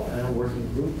this bill and a working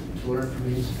group to learn from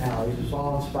municipalities was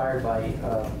all inspired by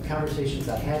conversations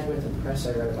I had with and press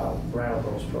I read about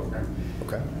Brattleboro's program.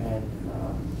 Okay. And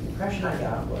the impression I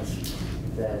got was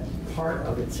that part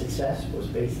of its success was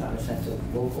based on a sense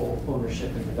of local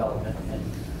ownership and development and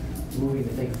moving the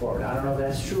thing forward. I don't know if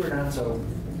that's true or not, so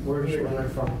we're here to learn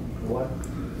from what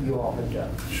you all have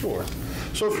done. Sure.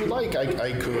 So if you'd like,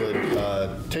 I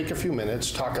could take a few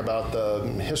minutes, talk about the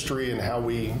history and how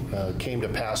we came to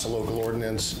pass a local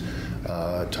ordinance,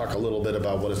 talk a little bit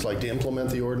about what it's like to implement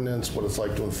the ordinance, what it's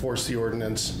like to enforce the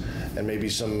ordinance, and maybe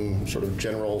some sort of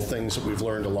general things that we've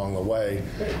learned along the way,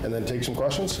 and then take some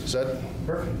questions. Is that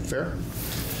Perfect. fair?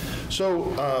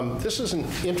 So this is an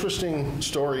interesting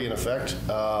story, in effect.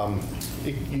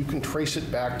 You can trace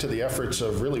it back to the efforts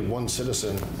of really one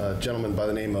citizen, a gentleman by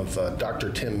the name of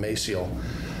Dr. Tim Maciel.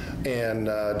 And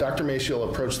Dr. Maciel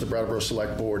approached the Brattleboro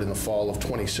Select Board in the fall of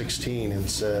 2016 and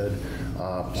said,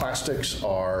 plastics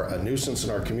are a nuisance in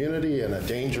our community and a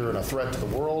danger and a threat to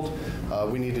the world.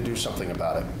 We need to do something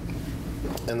about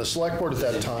it. And the Select Board at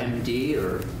that time... MD,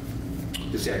 or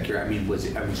just accurate? I mean, was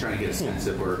it? I was trying to get a sense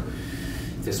of where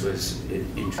this was.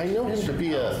 I know him to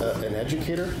be an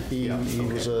educator. He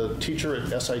was a teacher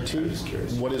at SIT.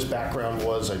 What his background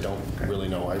was, I don't really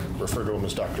know. I refer to him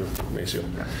as Dr. Maciel.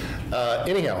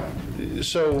 Anyhow,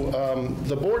 so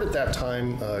the board at that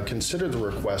time considered the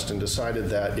request and decided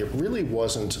that it really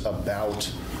wasn't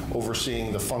about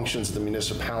overseeing the functions of the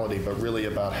municipality, but really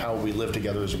about how we live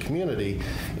together as a community.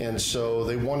 And so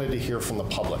they wanted to hear from the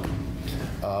public.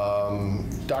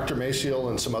 Dr. Maciel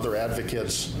and some other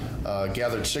advocates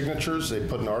gathered signatures. They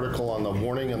put an article on the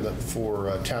warning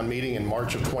for town meeting in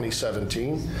March of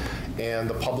 2017, and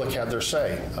the public had their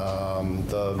say.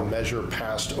 The measure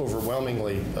passed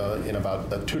overwhelmingly in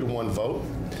about a 2-to-1 vote.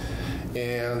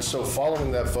 And so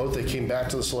following that vote, they came back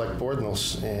to the select board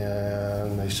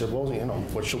and they said, well,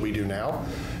 what should we do now?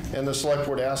 And the select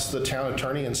board asked the town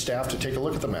attorney and staff to take a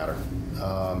look at the matter.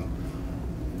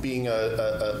 Being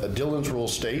a Dillon's Rule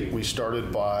state, we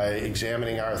started by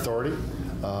examining our authority,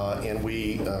 and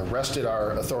we rested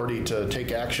our authority to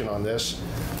take action on this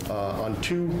on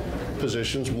 2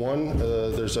 positions. One,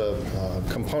 there's a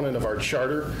component of our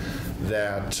charter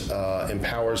that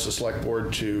empowers the select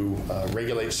board to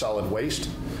regulate solid waste,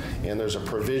 and there's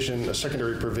a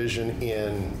secondary provision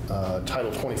in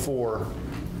Title 24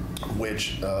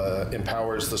 which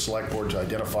empowers the select board to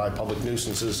identify public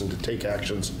nuisances and to take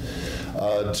actions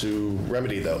to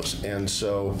remedy those. And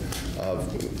so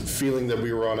feeling that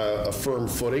we were on a firm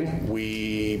footing,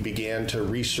 we began to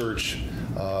research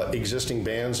existing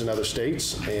bans in other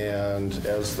states, and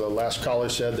as the last caller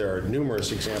said, there are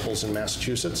numerous examples in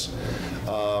Massachusetts,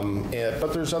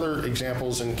 but there's other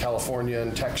examples in California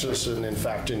and Texas, and in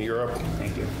fact in Europe.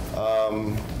 Thank you.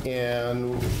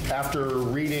 And after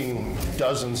reading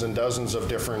dozens and dozens of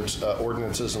different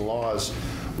ordinances and laws,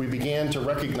 we began to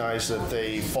recognize that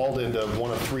they fall into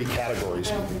one of 3 categories.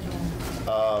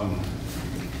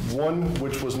 One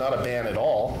which was not a ban at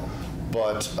all,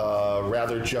 but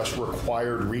rather just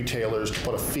required retailers to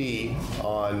put a fee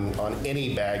on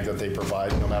any bag that they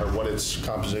provide, no matter what its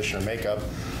composition or makeup.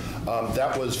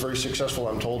 That was very successful,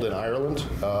 I'm told, in Ireland,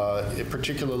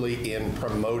 particularly in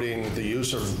promoting the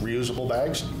use of reusable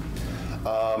bags.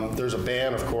 There's a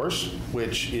ban, of course,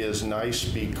 which is nice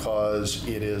because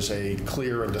it is a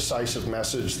clear and decisive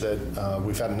message that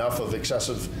we've had enough of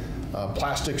excessive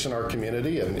plastics in our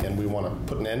community, and we want to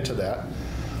put an end to that.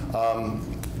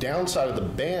 Downside of the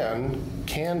ban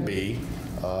can be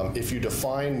if you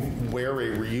define where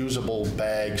a reusable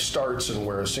bag starts and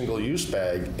where a single-use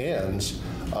bag ends,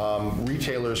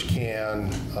 retailers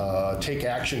can take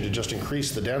action to just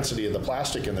increase the density of the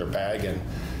plastic in their bag, and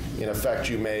in effect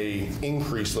you may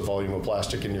increase the volume of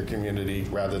plastic in your community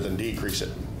rather than decrease it.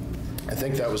 I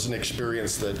think that was an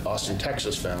experience that Austin,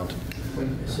 Texas found.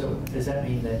 So does that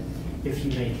mean that if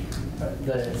you make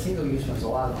the single-use ones, a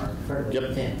lot of them are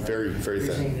incredibly thin, right? Very, very thin.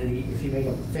 You're saying that if you make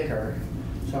them thicker,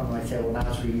 someone might say, well, now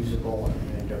it's reusable, and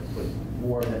you end up with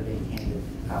more than being handed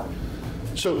out.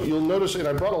 So you'll notice, and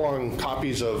I brought along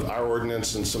copies of our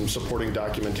ordinance and some supporting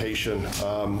documentation.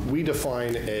 We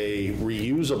define a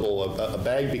reusable, a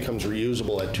bag becomes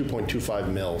reusable at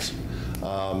 2.25 mils.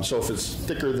 So if it's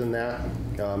thicker than that,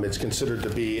 it's considered to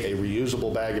be a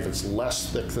reusable bag. If it's less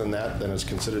thick than that, then it's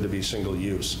considered to be single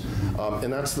use.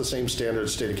 And that's the same standard the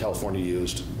state of California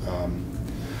used.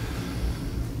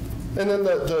 And then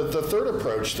the third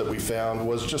approach that we found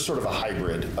was just sort of a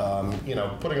hybrid,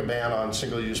 putting a ban on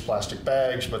single-use plastic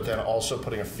bags, but then also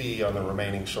putting a fee on the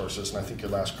remaining sources. And I think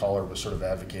your last caller was sort of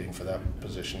advocating for that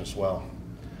position as well.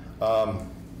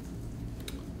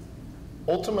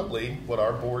 Ultimately, what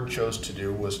our board chose to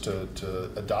do was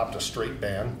to adopt a straight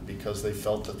ban because they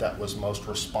felt that that was most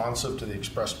responsive to the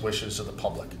expressed wishes of the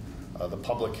public. The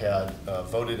public had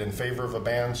voted in favor of a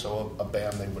ban, so a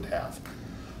ban they would have.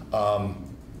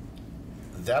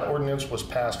 That ordinance was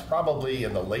passed probably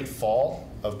in the late fall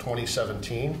of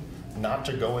 2017, not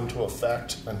to go into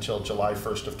effect until July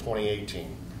 1st of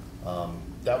 2018.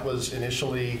 That was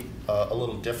initially a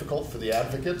little difficult for the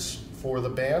advocates for the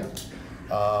ban,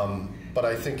 but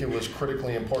I think it was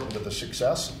critically important to the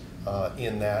success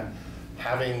in that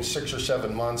having 6 or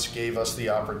 7 months gave us the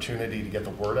opportunity to get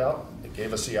the word out. It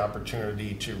gave us the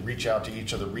opportunity to reach out to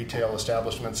each of the retail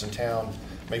establishments in town,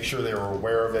 make sure they were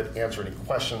aware of it, answer any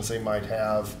questions they might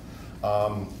have.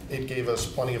 It gave us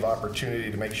plenty of opportunity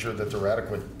to make sure that there were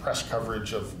adequate press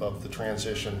coverage of the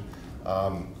transition.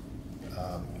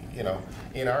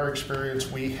 In our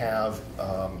experience, we have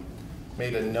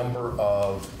made a number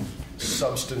of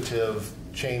substantive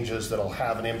changes that'll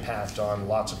have an impact on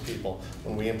lots of people.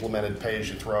 When we implemented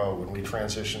pay-as-you-throw, when we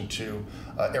transitioned to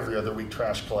every other week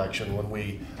trash collection, when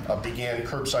we began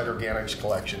curbside organics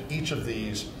collection, each of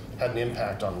these had an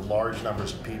impact on large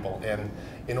numbers of people. And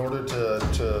in order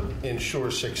to ensure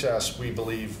success, we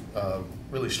believe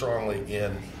really strongly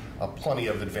in plenty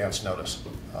of advance notice.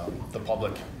 The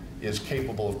public is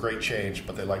capable of great change,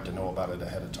 but they like to know about it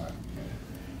ahead of time.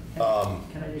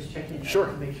 Can I just check in? Sure.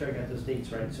 To make sure I got those dates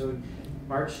right. So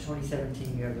March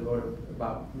 2017, you have the vote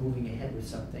about moving ahead with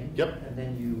something. Yep. And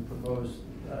then you propose,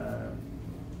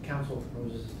 council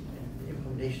proposes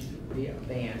implementation via a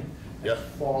ban. Yep.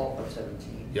 Fall of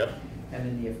 17. Yep. And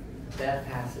then if that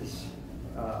passes,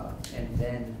 And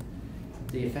then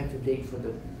the effective date for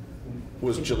the...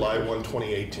 Was July 1,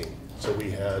 2018. So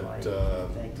we had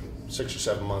Thank you. 6 or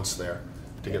 7 months there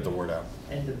to get the word out.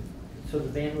 And so the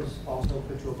ban was also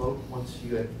put to a vote once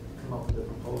you had come up with a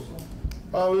proposal?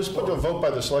 It was put to a vote by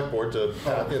the select board to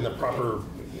in the proper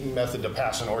method to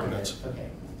pass an ordinance. Okay.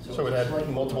 So it had the select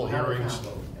multiple board, not the hearings. town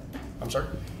vote, yeah. I'm sorry?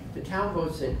 The town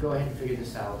vote said, go ahead and figure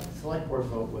this out. The select board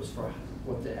vote was for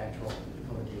what the actual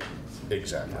implementation is.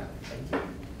 Exactly. Thank you.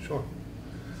 Sure.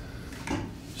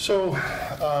 So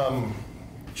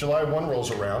July 1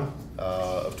 rolls around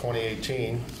of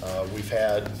 2018. We've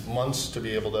had months to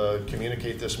be able to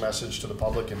communicate this message to the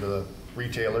public and to the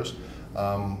retailers.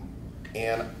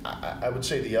 And I would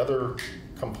say the other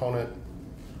component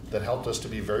that helped us to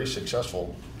be very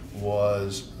successful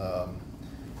was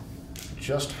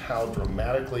just how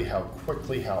dramatically, how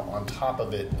quickly, how on top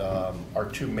of it our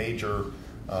two major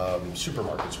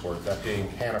supermarkets were, that being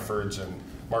Hannaford's and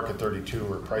Market 32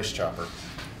 or Price Chopper.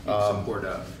 In support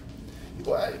of.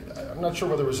 Well, I'm not sure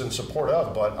whether it was in support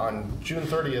of, but on June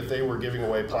 30th, they were giving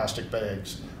away plastic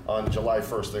bags. On July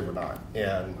 1st, they were not.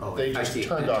 And they just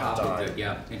turned off the dime.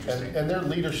 Yeah, interesting. And their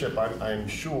leadership, I'm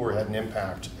sure, had an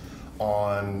impact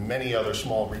on many other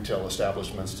small retail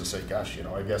establishments to say, gosh,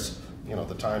 I guess,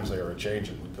 the times they are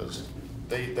changing, because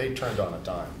they turned on a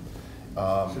dime.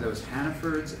 So there was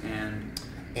Hannaford's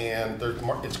and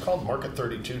it's called Market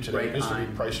 32 today. Right, it used to be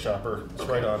Price Chopper. It's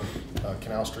right on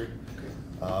Canal Street.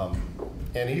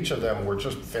 And each of them were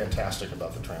just fantastic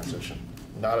about the transition.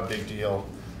 Not a big deal.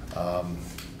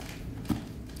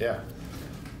 Yeah.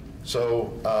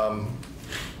 So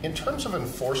in terms of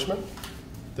enforcement,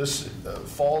 this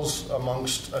falls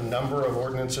amongst a number of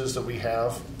ordinances that we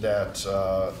have that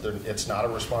it's not a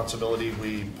responsibility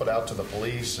we put out to the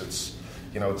police.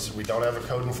 We don't have a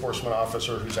code enforcement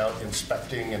officer who's out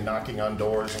inspecting and knocking on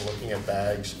doors and looking at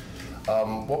bags.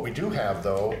 What we do have,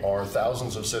 though, are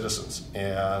thousands of citizens,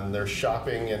 and they're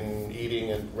shopping and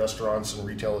eating at restaurants and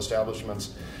retail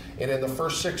establishments. And in the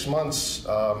first 6 months,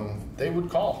 they would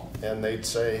call and they'd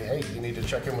say, hey, you need to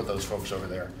check in with those folks over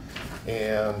there.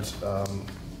 And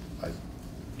I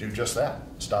do just that.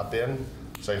 Stop in,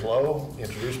 say hello,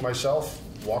 introduce myself,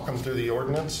 walk them through the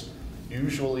ordinance.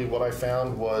 Usually what I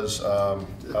found was...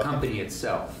 the company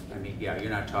itself. I mean, yeah, we're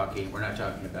not talking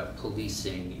about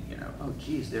policing, oh,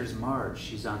 geez, there's Marge.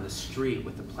 She's on the street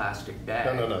with the plastic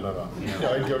bag. No.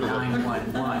 I'd go to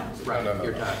 911. Right, No.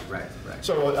 You're talking, right.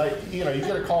 So, you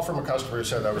get a call from a customer who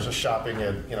said, I was just shopping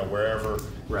at, wherever,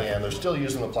 Right. and they're still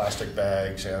using the plastic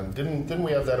bags, and didn't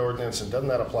we have that ordinance, and doesn't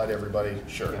that apply to everybody?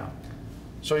 Sure. Yeah.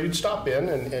 So you'd stop in,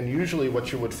 and usually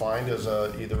what you would find is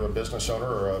either a business owner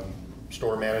or a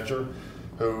store manager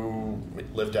who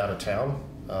lived out of town,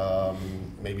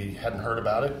 maybe hadn't heard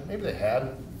about it, maybe they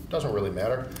had, doesn't really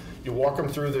matter. You walk them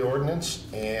through the ordinance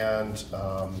and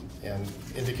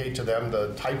indicate to them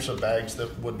the types of bags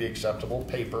that would be acceptable: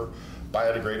 paper,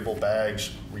 biodegradable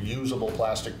bags, reusable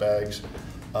plastic bags.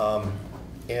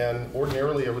 And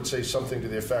ordinarily I would say something to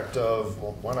the effect of,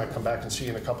 well, why not come back and see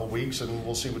you in a couple weeks and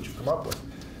we'll see what you come up with.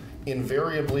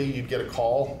 Invariably you'd get a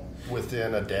call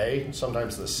within a day,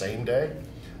 sometimes the same day.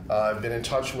 I've been in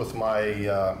touch with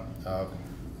my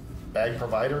bag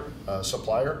provider,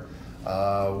 supplier.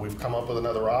 We've come up with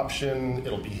another option.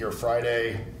 It'll be here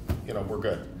Friday. We're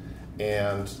good.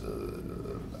 And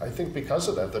I think because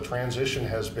of that, the transition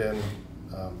has been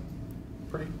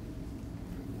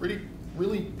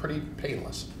really pretty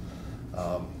painless.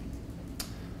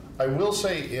 I will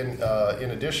say,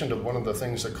 in addition to one of the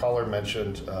things that caller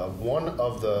mentioned, one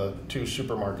of the two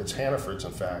supermarkets, Hannaford's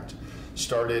in fact,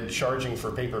 started charging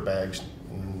for paper bags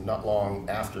not long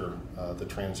after the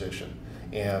transition.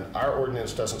 And our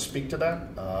ordinance doesn't speak to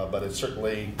that, but it's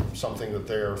certainly something that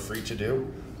they're free to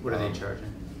do. What are they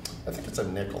charging? I think it's a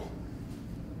nickel.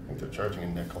 I think they're charging a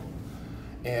nickel.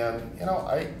 And,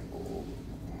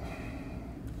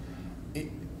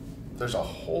 there's a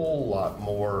whole lot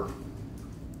more,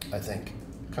 I think,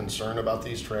 concern about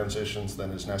these transitions than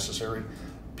is necessary.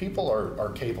 People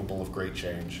are capable of great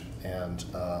change. And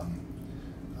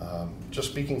just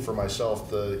speaking for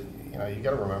myself, you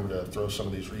got to remember to throw some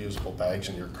of these reusable bags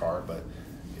in your car, but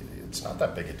it's not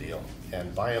that big a deal.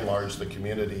 And by and large, the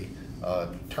community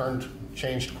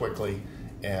changed quickly,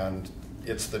 and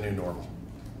it's the new normal.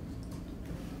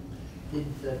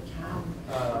 Did the town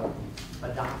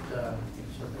adopt a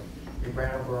sort of a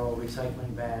Brattleboro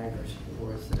recycling bag,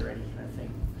 or is there any kind of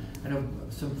thing? I know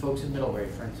some folks in Middlebury,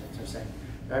 for instance, are saying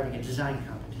they're having a design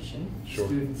competition. Sure.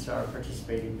 Students are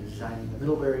participating in designing the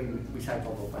Middlebury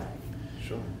recyclable bag.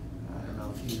 Sure. I don't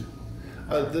know if you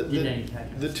did any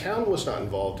kind of the town was not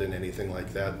involved in anything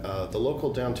like that. The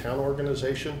local downtown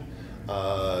organization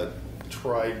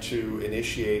tried to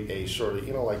initiate a sort of,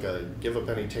 like a give a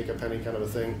penny, take a penny kind of a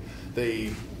thing.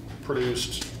 They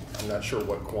produced, I'm not sure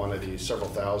what quantity, several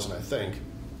thousand, I think,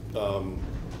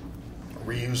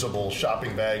 reusable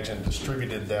shopping bags and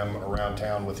distributed them around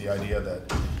town with the idea that,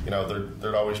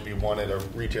 there'd always be one at a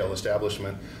retail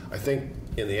establishment. I think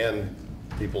in the end,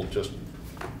 people just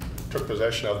took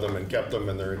possession of them and kept them,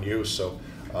 and they're in use. So,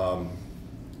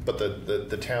 but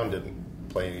the town didn't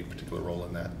play any particular role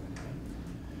in that.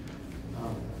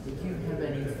 Did you have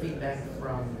any feedback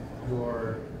from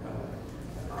your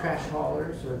trash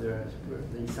haulers or the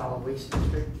solid waste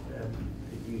district?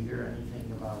 Did you hear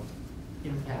anything about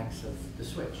impacts of the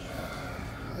switch?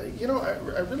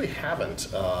 I really haven't.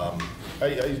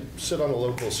 I sit on the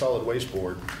local solid waste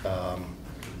board.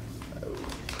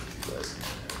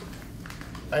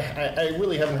 I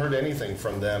really haven't heard anything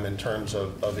from them in terms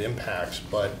of impacts,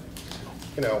 but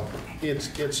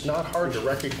it's not hard to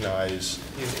recognize.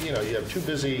 You have two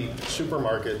busy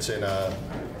supermarkets in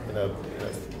a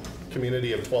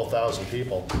community of 12,000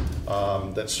 people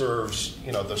that serves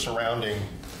the surrounding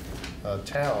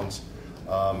towns.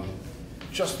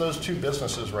 Just those two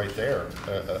businesses right there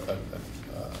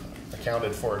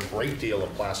accounted for a great deal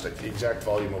of plastic, the exact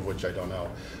volume of which I don't know.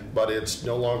 But it's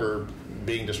no longer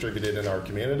being distributed in our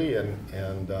community,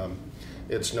 and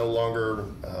it's no longer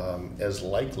as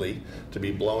likely to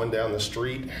be blowing down the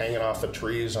street, hanging off of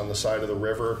trees on the side of the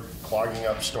river, clogging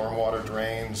up stormwater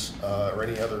drains, or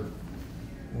any other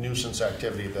nuisance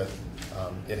activity that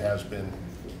it has been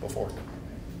before.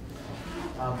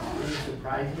 Any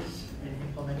surprises in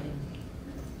implementing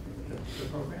the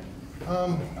program?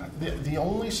 The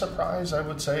only surprise I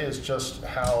would say is just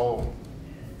how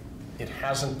it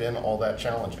hasn't been all that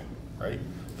challenging, right?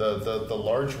 The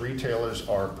large retailers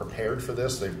are prepared for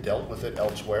this. They've dealt with it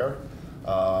elsewhere.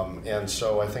 And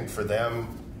so I think for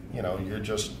them, you're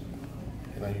just,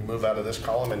 you move out of this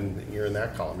column and you're in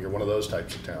that column. You're one of those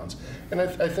types of towns. And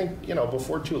I think,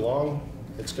 before too long,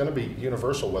 it's going to be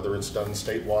universal, whether it's done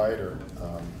statewide or...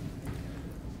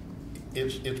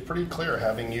 It's pretty clear,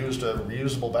 having used a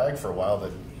reusable bag for a while,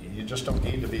 that you just don't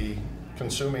need to be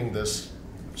consuming this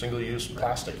single-use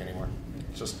plastic anymore.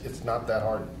 It's not that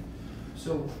hard.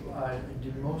 So,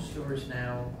 do most stores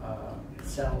now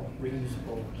sell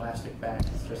reusable plastic bags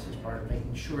just as part of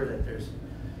making sure that there's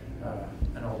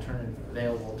an alternative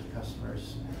available to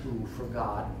customers who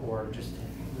forgot or just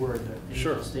were in the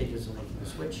initial stages of making the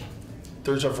switch?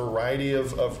 There's a variety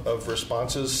of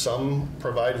responses. Some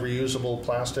provide reusable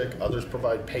plastic, others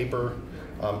provide paper.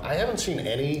 I haven't seen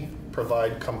any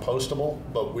provide compostable,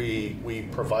 but we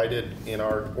provided in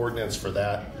our ordinance for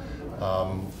that.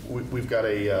 We've got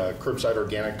a curbside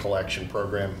organic collection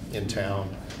program in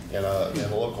town, and the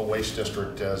local waste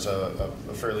district has a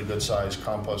fairly good-sized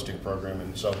composting program.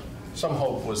 And so some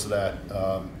hope was that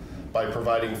by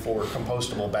providing for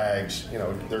compostable bags,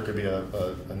 there could be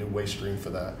a new waste stream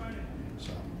for that.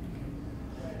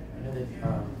 I know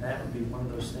that that would be one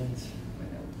of those things,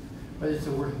 whether it's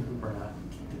a working group or not,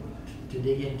 to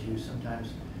dig into. Sometimes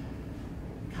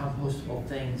compostable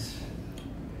things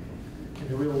in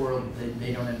the real world,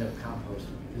 they don't end up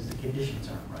composting because the conditions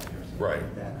aren't right or something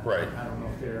like that. Right. I don't know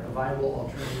if they're a viable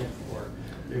alternative, or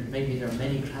maybe there are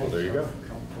many types of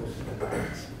compostable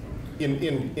bags.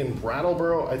 In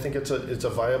Brattleboro, I think it's a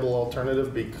viable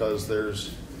alternative because of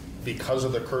the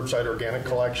curbside organic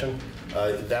collection.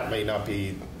 That may not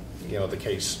be the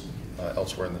case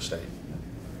elsewhere in the state.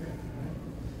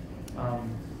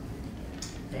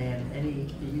 And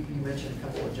you mentioned a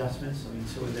couple adjustments. I mean,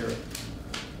 so were there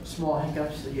small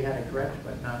hiccups that you had to correct,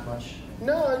 but not much?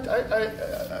 No,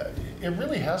 it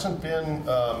really hasn't been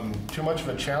too much of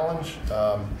a challenge.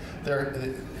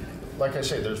 Like I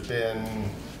say, there's been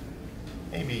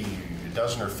maybe a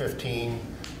dozen or 15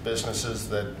 businesses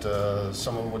that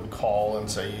someone would call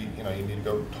and say, you need to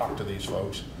go talk to these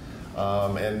folks.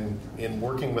 And in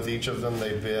working with each of them,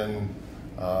 they've been,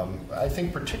 I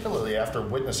think particularly after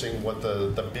witnessing what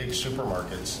the big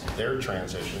supermarkets, their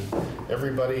transition,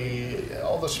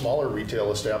 all the smaller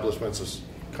retail establishments has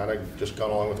kind of just gone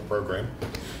along with the program.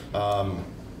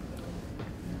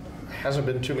 Hasn't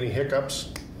been too many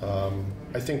hiccups.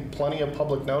 I think plenty of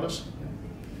public notice.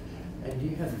 And do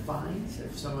you have fines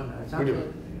if someone... We do.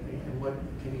 And what,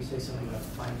 can you say something about the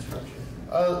fine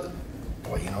structure?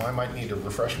 Boy, I might need to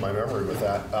refresh my memory with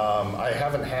that. I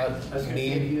haven't had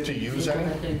need to use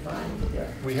any.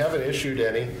 We haven't issued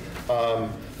any.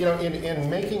 In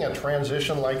making a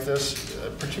transition like this,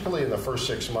 particularly in the first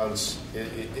 6 months,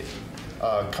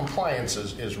 compliance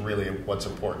is really what's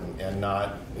important, and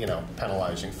not,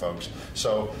 penalizing folks.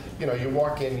 So, you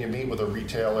walk in, you meet with a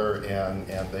retailer, and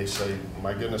they say,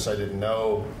 my goodness, I didn't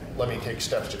know. Let me take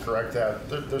steps to correct that.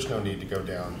 There's no need to go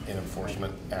down in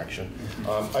enforcement action.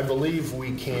 I believe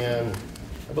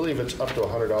it's up to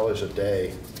 $100 a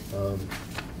day,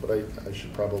 but I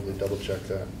should probably double check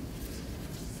that.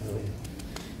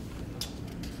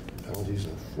 Penalties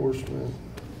enforcement.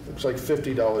 Looks like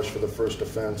 $50 for the first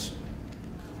offense,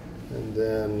 and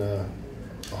then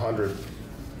 $100.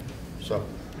 So,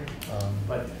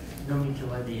 but no need to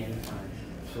levy any fines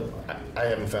so far. I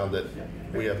haven't found it.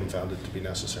 We haven't found it to be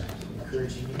necessary.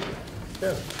 Encouraging you.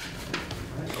 Yeah.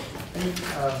 Any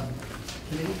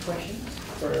committee questions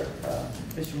for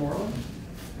Mr. Moreland?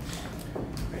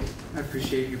 Great. I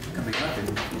appreciate you coming up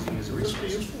and using it as a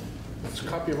resource. It's a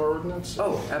copy of our ordinance.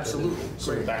 Oh, absolutely.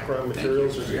 Some Great. background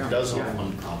materials. There's a dozen.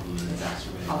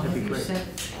 Have you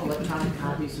sent electronic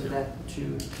copies of that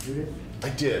to Judith? I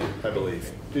did, I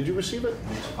believe. Did you receive it?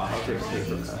 I'll take a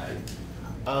paper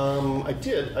copy. I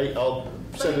did. I'll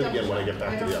send it again when I get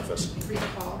back to the office. I don't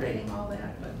recall getting all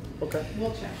that, but Okay.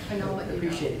 we'll check. I know that you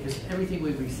Appreciate it, because everything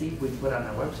we receive, we put on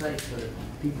our website so that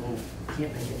people who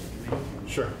can't make it to committee can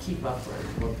Sure. keep up with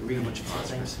what we read. So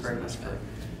thanks very much for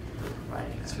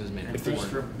providing that. And thanks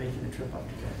for making the trip up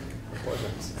together.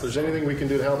 Pleasure. If there's anything we can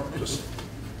do to help, just,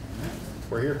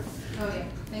 we're here. Oh, yeah,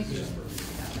 thank you.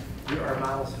 You are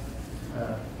models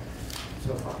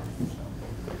so far.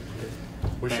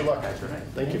 Wish you luck. That's right.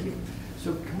 Thank you.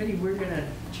 So committee, we're going to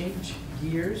change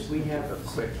gears. We have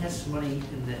quick testimony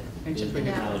in the Ethan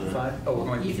Allen. Oh, we're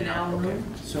going to Ethan Allen room.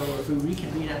 So if we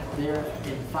reconvene up there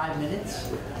in 5 minutes,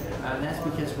 that's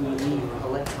because we need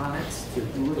electronics to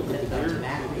look at the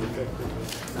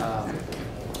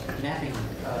mapping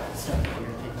stuff that we're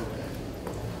going to take a look at.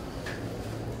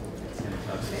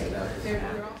 You're all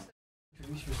set.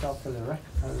 Introduce yourself for the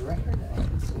record,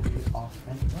 and so we'll be off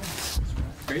and running.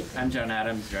 Great. I'm John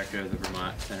Adams, Director of the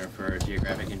Vermont Center for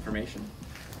Geographic Information.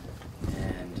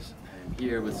 And I'm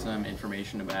here with some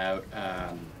information about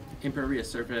impervious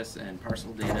surface and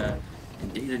parcel data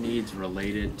and data needs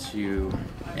related to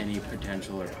any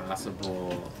potential or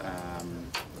possible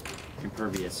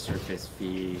impervious surface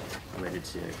fee related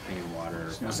to clean water.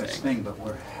 There's no such thing, but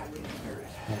we're happy to hear it.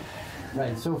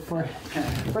 Right, so for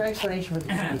explanation for the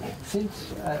committee,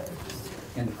 since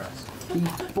In the press.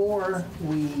 before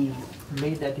we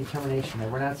made that determination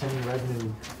that we're not sending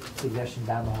revenue suggestion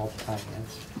down the hall to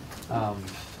finance,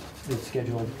 we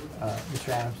scheduled Mr.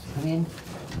 Adams to come in,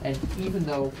 and even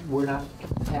though we're not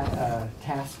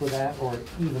tasked with that or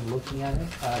even looking at it,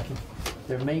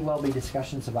 there may well be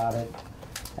discussions about it,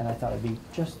 and I thought it'd be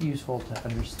just useful to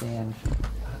understand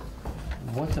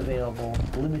what's available,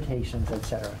 limitations,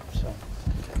 etc. So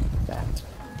that,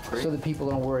 Great. so that people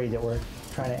don't worry that we're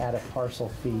trying to add a parcel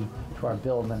fee to our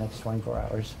bill in the next 24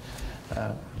 hours.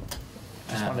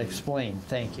 Just want to explain.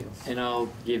 Thank you. And I'll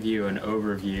give you an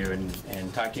overview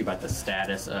and talk to you about the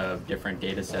status of different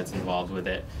data sets involved with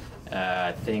it.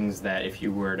 Things that if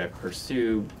you were to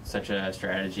pursue such a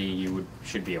strategy, you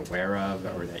should be aware of,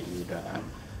 or that you'd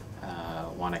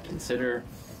want to consider.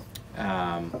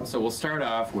 So we'll start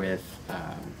off with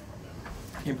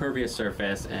impervious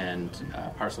surface and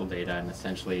parcel data, and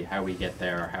essentially how we get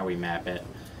there, or how we map it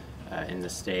in the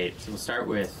state. So we'll start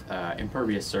with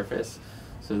impervious surface.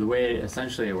 So the way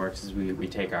essentially it works is we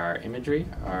take our imagery,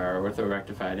 our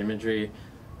orthorectified imagery,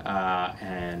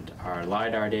 and our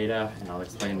LiDAR data, and I'll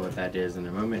explain what that is in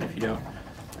a moment if you don't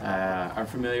are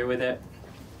familiar with it.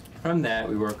 From that,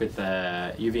 we work with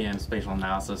the UVM Spatial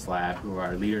Analysis Lab, who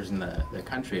are leaders in the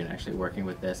country and actually working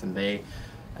with this, and they,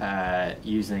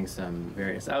 using some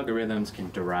various algorithms,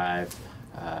 can derive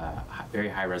very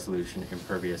high resolution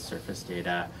impervious surface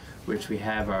data, which we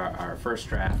have our first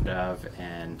draft of,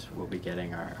 and we'll be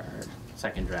getting our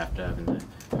second draft of in the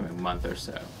coming month or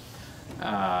so.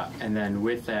 And then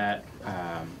with that,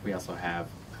 we also have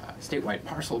statewide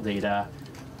parcel data,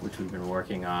 which we've been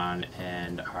working on,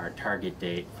 and our target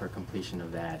date for completion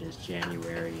of that is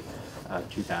January of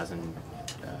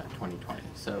 2020.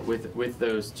 So with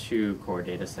those two core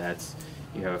data sets,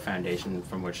 you have a foundation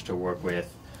from which to work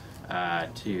with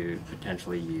to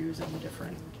potentially use in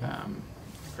different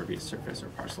impervious surface or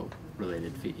parcel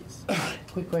related fees.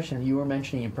 Quick question. You were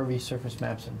mentioning impervious surface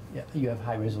maps, and you have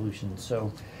high resolution.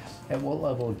 So at what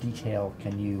level of detail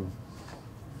can you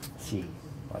see?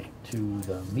 Like to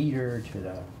the meter, to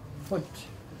the foot?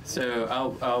 So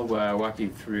I'll walk you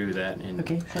through that in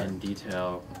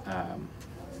detail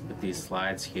with these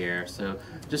slides here. So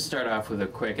just start off with a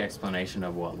quick explanation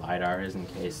of what LiDAR is in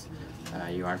case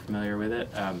you aren't familiar with it.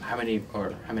 How many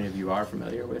of you are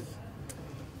familiar with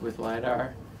with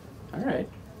LiDAR. All right,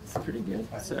 that's pretty good.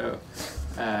 So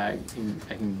I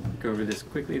can go over this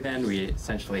quickly then. We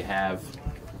essentially have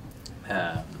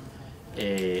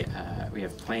we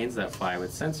have planes that fly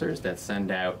with sensors that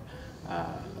send out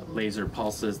laser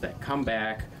pulses that come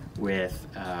back with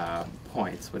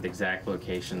points with exact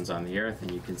locations on the Earth.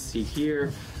 And you can see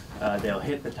here, they'll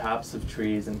hit the tops of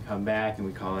trees and come back, and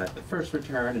we call that the first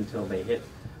return until they hit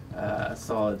a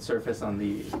solid surface on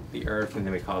the Earth, and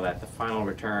then we call that the final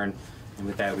return. And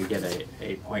with that, we get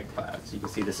a point cloud. So you can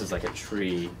see this is like a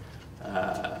tree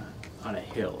on a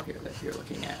hill here that you're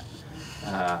looking at.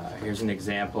 Here's an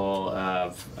example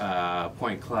of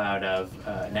point cloud of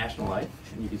national life,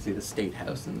 and you can see the State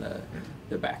House in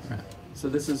the background. So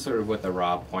this is sort of what the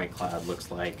raw point cloud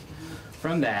looks like.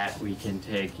 From that, we can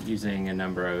take, using a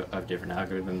number of different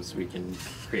algorithms, we can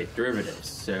create derivatives.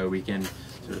 So we can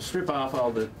sort of strip off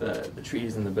all the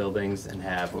trees and the buildings and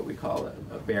have what we call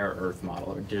a bare earth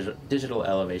model, or digital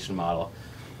elevation model,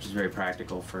 which is very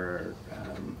practical for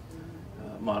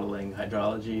modeling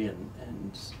hydrology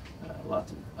and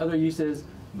lots of other uses.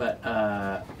 But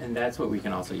and that's what we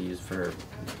can also use for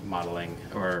modeling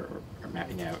or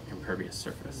mapping out impervious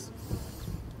surface.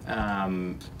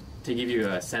 To give you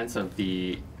a sense of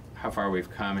how far we've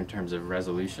come in terms of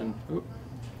resolution. Oop,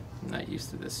 I'm not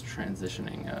used to this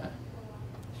transitioning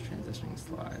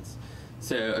slides.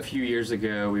 So a few years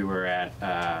ago, we were at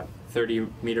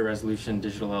 30-meter resolution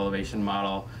digital elevation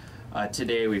model.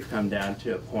 Today, we've come down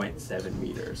to 0.7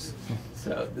 meters.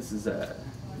 So this is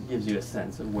gives you a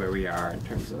sense of where we are in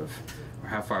terms of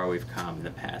how far we've come in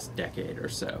the past decade or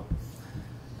so.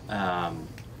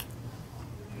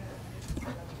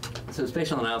 So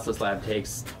Spatial Analysis Lab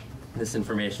takes this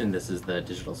information. This is the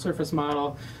digital surface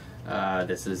model.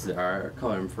 This is our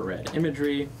color infrared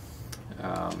imagery.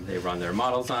 They run their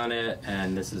models on it,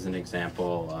 and this is an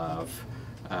example of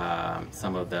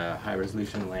some of the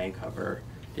high-resolution land cover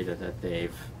data that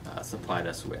they've supplied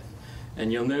us with.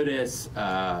 And you'll notice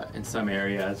in some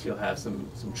areas you'll have some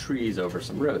trees over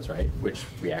some roads, right? Which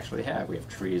we actually have. We have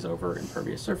trees over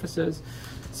impervious surfaces.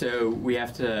 So we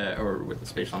have to, or what the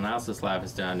Spatial Analysis Lab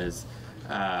has done is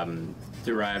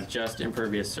derive just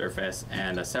impervious surface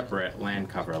and a separate land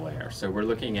cover layer. So we're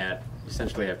looking at,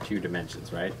 essentially have two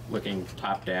dimensions, right? Looking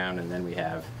top down, and then we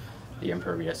have the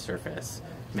impervious surface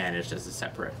managed as a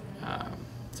separate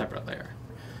layer.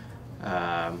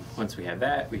 Once we have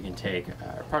that, we can take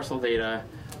our parcel data,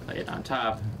 lay it on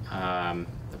top.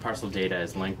 The parcel data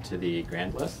is linked to the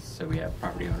grand list, so we have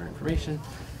property owner information,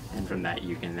 and from that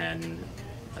you can then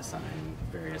assign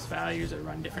various values or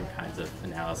run different kinds of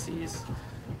analyses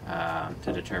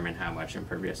to determine how much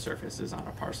impervious surface is on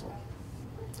a parcel.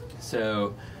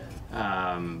 So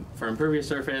for impervious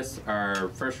surface, our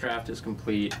first draft is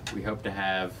complete. We hope to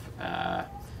have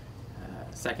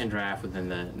second draft within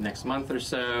the next month or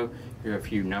so. Here are a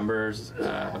few numbers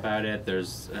about it.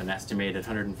 There's an estimated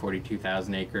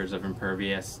 142,000 acres of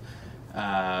impervious.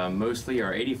 Mostly,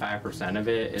 or 85% of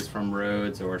it, is from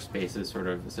roads or spaces sort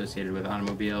of associated with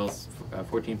automobiles,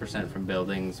 14% from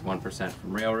buildings, 1%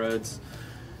 from railroads.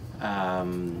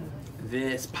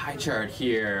 This pie chart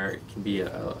here can be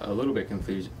a little bit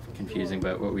confusing,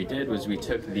 but what we did was we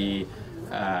took the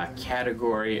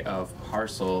category of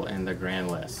parcel in the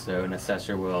grand list. So an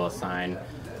assessor will assign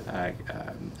a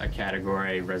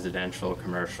category, residential,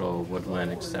 commercial,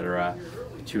 woodland, etc.,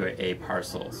 to a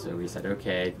parcel. So we said,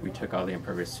 okay, we took all the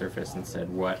impervious surface and said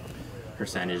what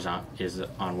percentage is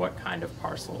on what kind of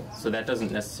parcel. So that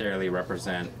doesn't necessarily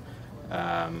represent,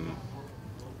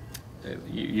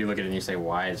 you look at it and you say,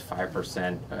 why is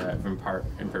 5% of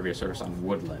impervious surface on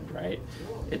woodland, right?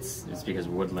 It's because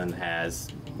woodland has,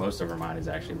 most of Vermont is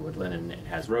actually woodland, and it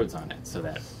has roads on it, so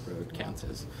that road counts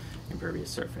as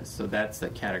impervious surface. So that's the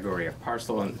category of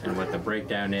parcel, and what the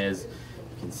breakdown is.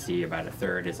 You can see about a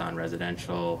third is on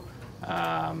residential,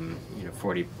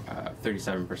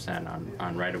 37%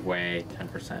 on right-of-way,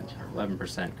 10% or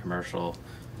 11% commercial,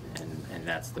 and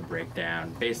that's the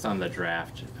breakdown based on the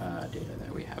draft data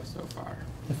that we have so far.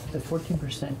 The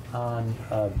 14% on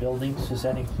buildings, does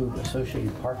that include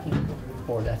associated parking,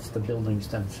 or that's the buildings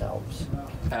themselves?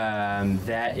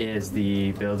 That is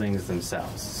the buildings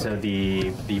themselves. So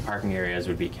the parking areas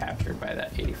would be captured by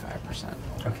that 85%.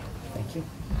 Okay, thank you.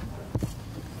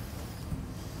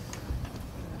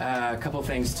 A couple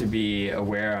things to be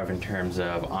aware of in terms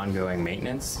of ongoing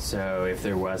maintenance. So if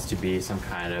there was to be some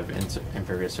kind of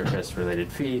impervious surface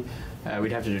related fee,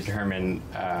 we'd have to determine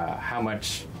how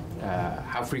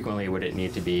frequently would it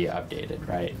need to be updated,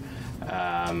 right?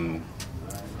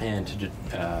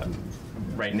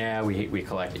 Right now we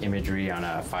collect imagery on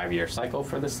a 5-year cycle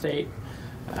for the state.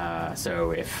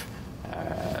 So if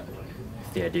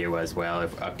the idea was, well,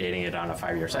 if updating it on a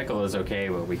 5-year cycle is okay,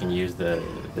 well, we can use the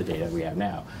data we have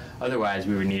now. Otherwise,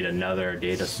 we would need another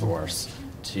data source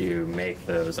to make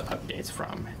those updates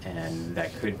from, and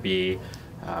that could be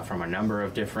from a number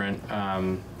of different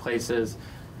places.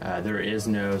 There is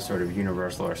no sort of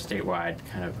universal or statewide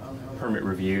kind of permit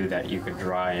review that you could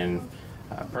draw in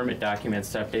permit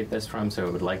documents to update this from, so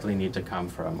it would likely need to come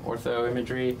from ortho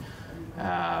imagery.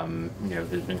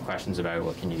 There's been questions about,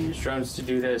 well, can you use drones to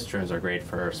do this? Drones are great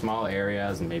for small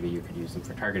areas, and maybe you could use them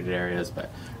for targeted areas, but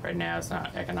right now it's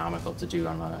not economical to do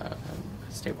on a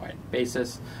statewide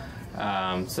basis.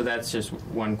 So that's just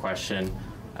one question.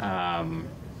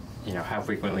 How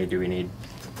frequently do we need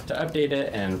to update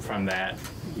it? And from that,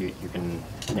 you can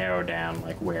narrow down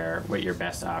like what your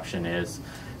best option is.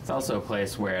 It's also a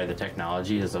place where the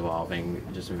technology is evolving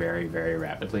just very, very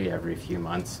rapidly every few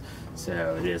months.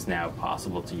 So it is now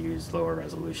possible to use lower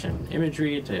resolution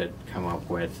imagery to come up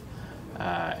with,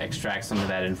 extract some of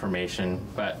that information,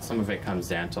 but some of it comes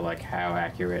down to like how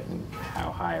accurate and how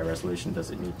high a resolution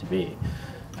does it need to be.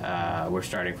 We're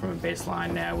starting from a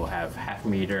baseline now. We'll have 0.5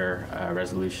 meter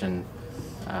resolution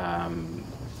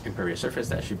impervious surface.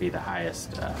 That should be the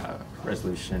highest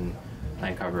resolution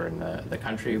land cover in the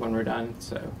country when we're done,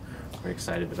 so we're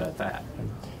excited about that.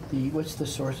 What's the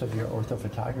source of your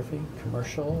orthophotography?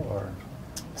 Commercial or?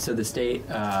 So the state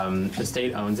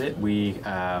owns it. We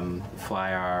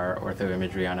fly our ortho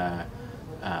imagery on a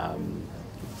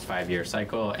 5-year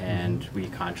cycle, and we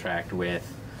contract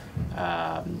with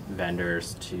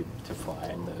vendors to fly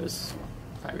in those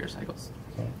 5-year cycles.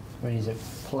 Okay. I mean, is it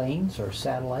planes or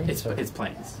satellites? It's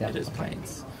planes. Yeah. It is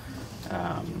planes.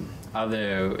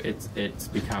 Although it's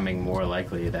becoming more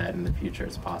likely that in the future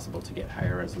it's possible to get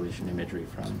higher resolution imagery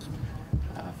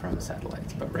from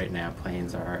satellites, but right now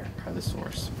planes are the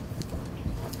source.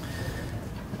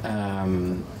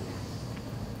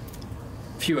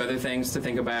 Few other things to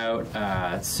think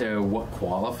about. So what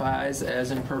qualifies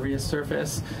as impervious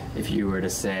surface? If you were to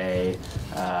say,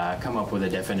 come up with a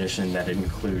definition that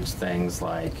includes things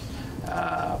like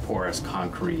porous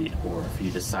concrete, or if you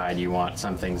decide you want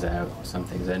some things out, some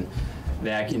things in,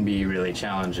 that can be really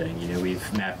challenging.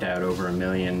 We've mapped out over 1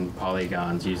 million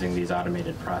polygons using these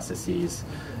automated processes,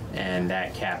 and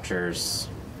that captures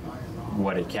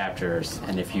what it captures.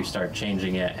 And if you start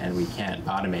changing it and we can't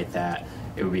automate that,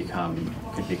 it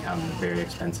could become very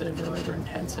expensive or labor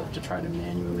intensive to try to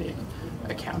manually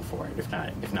account for it, if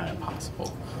not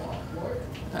impossible.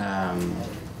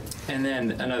 And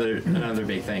then another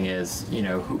big thing is,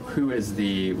 what is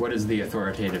the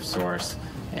authoritative source?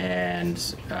 And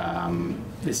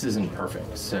this isn't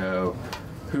perfect. So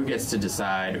who gets to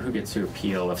decide, who gets to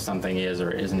appeal if something is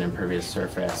or isn't impervious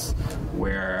surface?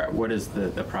 What is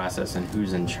the process, and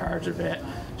who's in charge of it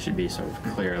should be sort of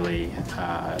clearly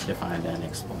defined and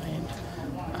explained.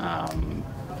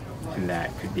 And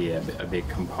that could be a big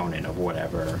component of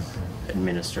whatever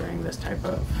administering this type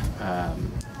of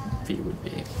fee would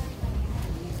be.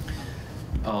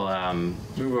 I'll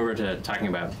move over to talking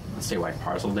about statewide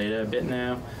parcel data a bit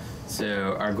now.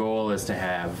 So our goal is to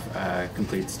have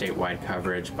complete statewide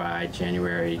coverage by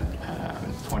January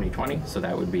 2020. So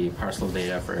that would be parcel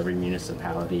data for every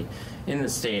municipality in the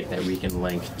state that we can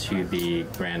link to the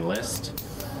grand list.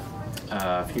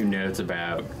 A few notes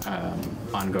about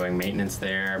ongoing maintenance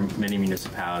there. Many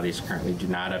municipalities currently do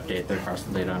not update their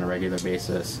parcel data on a regular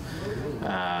basis,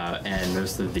 and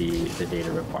most of the data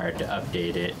required to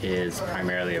update it is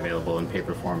primarily available in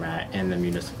paper format in the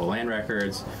municipal land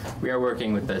records. We are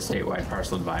working with the statewide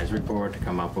parcel advisory board to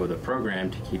come up with a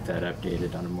program to keep that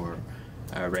updated on a more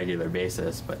regular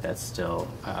basis, but that's still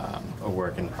a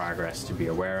work in progress to be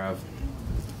aware of.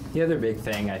 The other big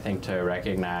thing I think to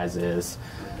recognize is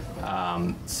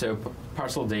so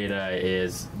parcel data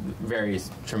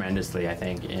varies tremendously, I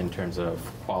think, in terms of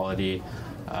quality,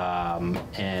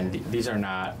 and these are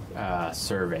not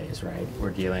surveys, right? We're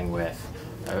dealing with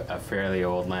a fairly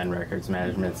old land records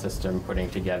management system, putting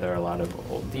together a lot of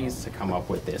oldies to come up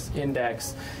with this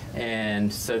index.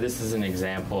 And so this is an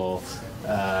example.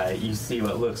 You see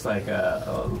what looks like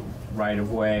a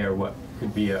right-of-way or what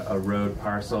could be a road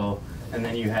parcel. And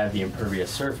then you have the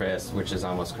impervious surface, which is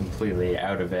almost completely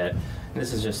out of it. And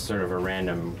this is just sort of a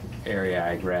random area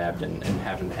I grabbed and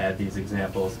haven't had these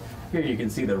examples. Here you can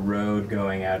see the road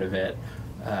going out of it,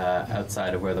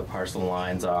 outside of where the parcel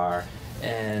lines are.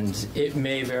 And it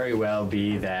may very well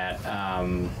be that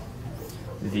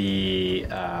the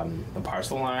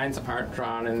parcel lines aren't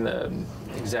drawn in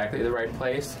exactly the right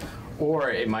place. Or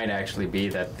it might actually be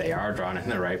that they are drawn in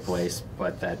the right place,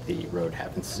 but that the road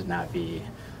happens to not be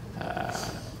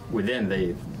within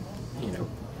the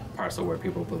parcel where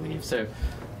people believe. So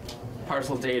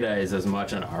parcel data is as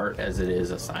much an art as it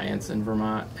is a science in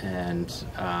Vermont, and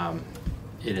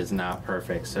it is not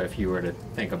perfect. So if you were to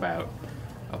think about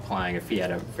applying a fee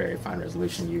at a very fine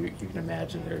resolution, you can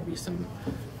imagine there would be some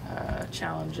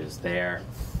challenges there.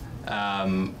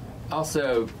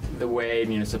 Also, the way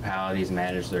municipalities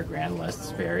manage their grand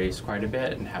lists varies quite a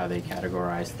bit, and how they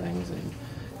categorize things and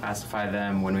classify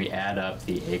them. When we add up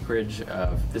the acreage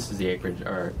of, this is the acreage,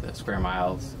 or the square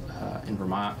miles in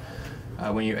Vermont,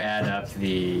 when you add up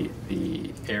the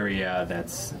area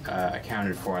that's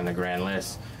accounted for in the grand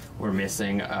list, we're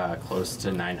missing close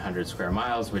to 900 square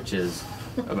miles, which is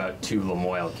about 2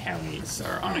 Lamoille counties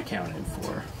are unaccounted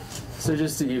for. So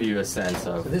just to give you a sense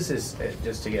of... So this is,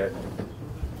 just to get,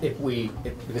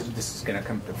 because this is going to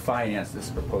come to finance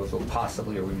this proposal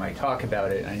possibly, or we might talk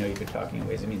about it, and I know you've been talking in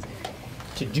Ways and Means.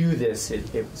 To do this,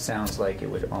 it sounds like it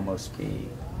would almost be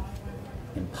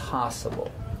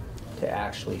impossible to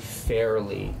actually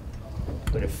fairly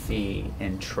put a fee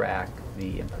and track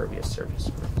the impervious surface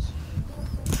groups.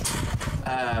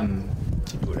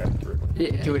 Do it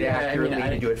accurately. Do it accurately,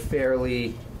 I mean, do it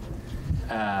fairly.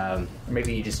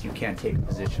 Maybe you can't take a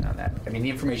position on that. I mean, the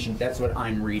information, that's what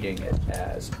I'm reading it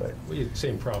as, but. We had the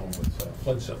same problem with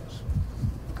flood zones.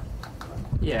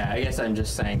 Yeah, I guess I'm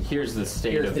just saying, here's the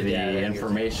state Here's of the the data,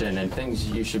 information and things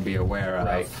you should be aware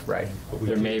of. Right.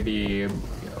 There may be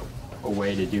a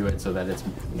way to do it so that it's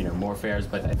more fair,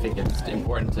 but I think it's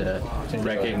important to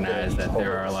recognize that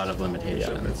there are a lot of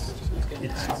limitations.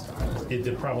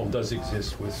 The problem does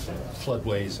exist with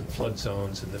floodways and flood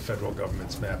zones, and the federal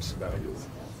government's maps about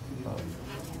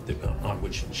on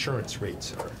which insurance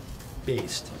rates are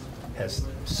based has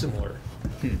similar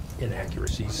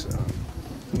inaccuracies.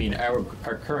 I mean, our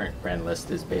current grand list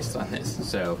is based on this,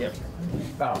 so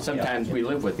sometimes we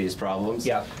live with these problems.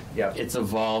 It's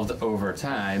evolved over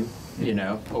time,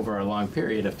 over a long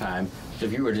period of time. So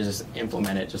if you were to just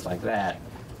implement it just like that,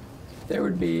 there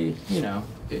would be,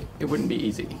 it wouldn't be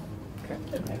easy.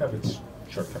 It have its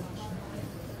shortcomings.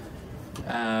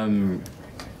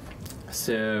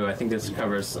 So I think this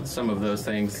covers some of those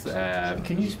things.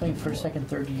 Can you explain first, second,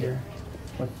 third year?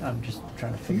 I'm just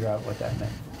trying to figure out what that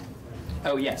meant.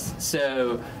 Oh yes.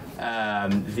 So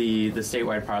the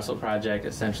statewide parcel project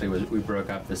essentially was, we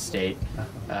broke up the state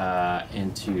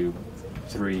into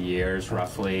 3 years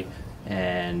roughly,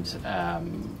 and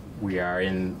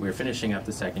we're finishing up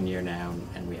the second year now,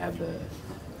 and we have the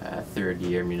third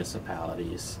year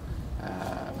municipalities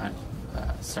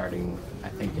starting, I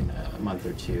think, in a month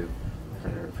or two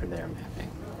for their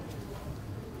mapping.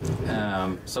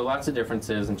 So lots of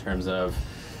differences in terms of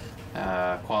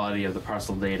quality of the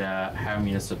parcel data, how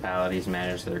municipalities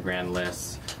manage their grand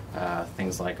lists,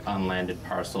 things like unlanded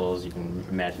parcels. You can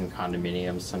imagine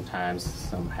condominiums sometimes.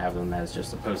 Some have them as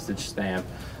just a postage stamp.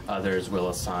 Others will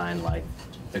assign like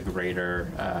the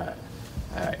greater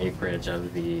acreage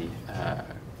of the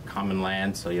common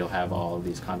land, so you'll have all of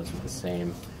these condos with the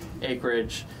same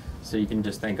acreage. So you can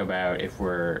just think about if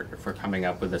we're coming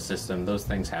up with a system, those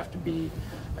things have to be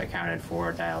accounted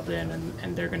for, dialed in,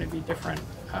 and they're going to be different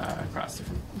across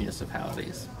different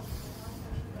municipalities.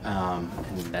 And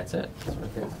that's it.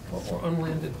 Or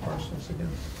unlanded parcels again?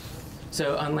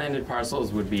 So unlanded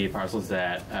parcels would be parcels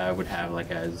that would have like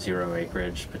a 0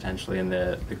 acreage potentially in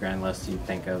the grand list. You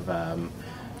think of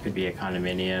could be a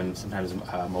condominium, sometimes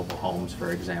mobile homes,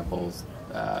 for example.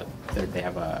 They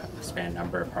have a span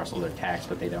number of parcels they're taxed,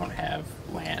 but they don't have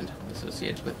land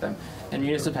associated with them. And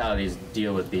municipalities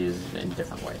deal with these in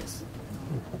different ways.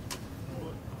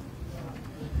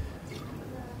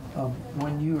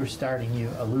 When you were starting, you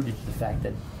alluded to the fact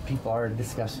that people are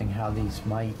discussing how these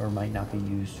might or might not be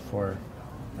used for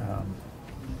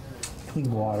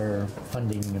clean water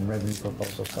funding and revenue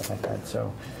proposals, stuff like that.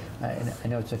 So I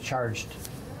know it's a charged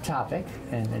topic,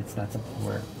 and it's not something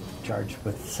we're charged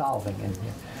with solving in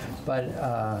here. But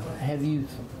have you,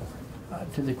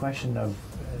 to the question of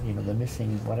the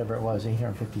missing, whatever it was,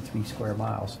 853 square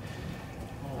miles,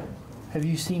 have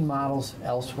you seen models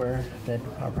elsewhere that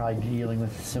are probably dealing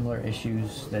with similar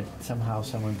issues, that somehow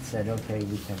someone said, okay,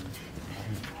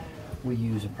 we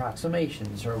use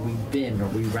approximations, or we bin, or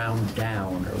we round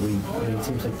down, or it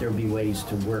seems like there would be ways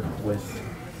to work with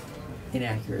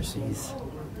inaccuracies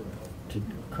to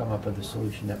come up with a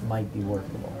solution that might be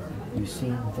workable. You've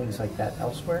seen things like that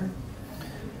elsewhere?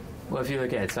 Well, if you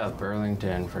look at South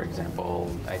Burlington, for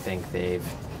example, I think they've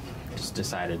just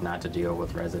decided not to deal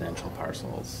with residential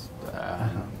parcels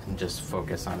and just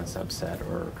focus on a subset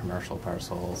or commercial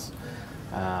parcels.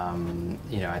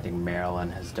 I think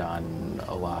Maryland has done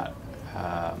a lot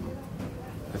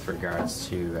with regards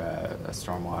to a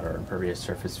stormwater impervious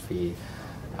surface fee.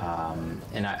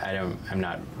 And I'm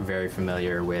not very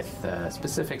familiar with the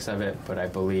specifics of it, but I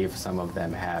believe some of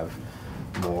them have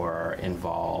more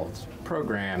involved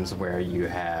programs where you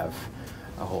have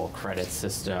a whole credit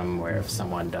system where if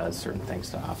someone does certain things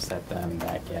to offset them,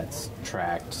 that gets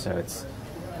tracked. So it's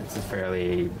a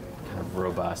fairly kind of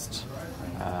robust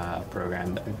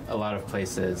program. A lot of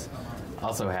places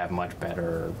also have much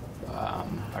better,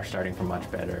 are starting from much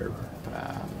better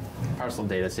parcel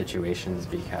data situations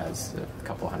because a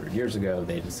couple hundred years ago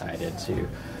they decided to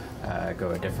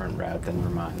go a different route than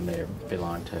Vermont, and they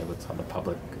belong to what's called the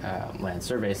public land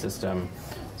survey system,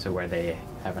 so where they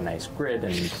have a nice grid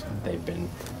and they've been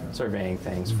surveying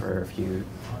things for a few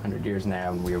hundred years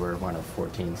now, and we were one of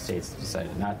 14 states that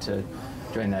decided not to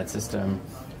join that system.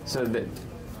 So that,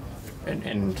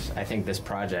 and I think this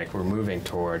project, we're moving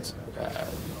towards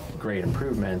great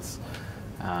improvements,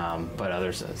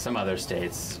 but some other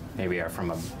states maybe are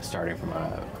starting from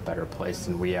a better place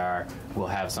than we are. We'll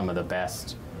have some of the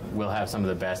best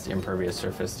impervious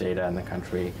surface data in the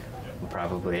country. We'll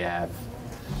probably have,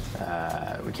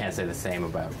 we can't say the same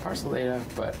about parcel data,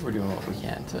 but we're doing what we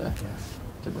can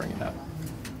to bring it up.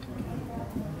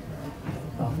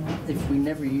 Well, if we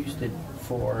never used it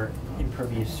for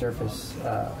impervious surface,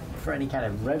 for any kind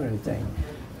of revenue thing,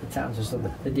 it sounds as though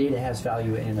the data has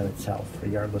value in and of itself,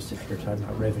 regardless if you're talking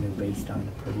about revenue based on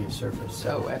impervious surface.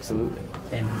 So, oh, absolutely.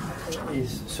 And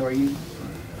is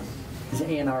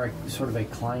A&R sort of a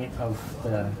client of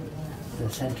the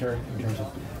center in terms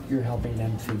of you're helping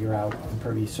them figure out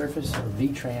impervious surface or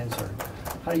V-Trans, or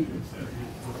how do you,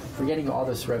 forgetting all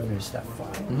this revenue stuff,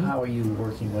 how are you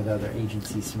working with other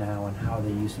agencies now, and how are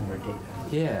they using their data?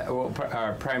 Yeah, well,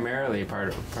 primarily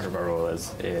part of our role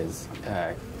is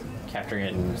capturing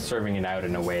it and serving it out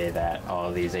in a way that all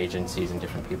of these agencies and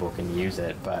different people can use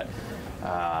it. But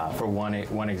for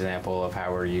one example of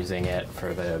how we're using it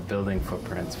for the building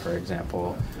footprints, for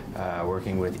example,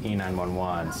 working with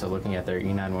E911, so looking at their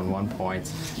E911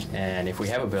 points, and if we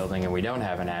have a building and we don't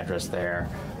have an address there,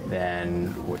 then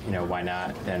why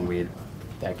not? Then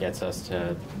that gets us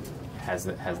to has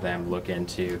them look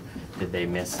into, did they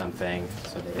miss something,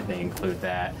 so they include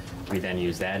that. We then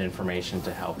use that information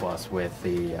to help us with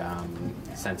the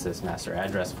census master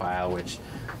address file, which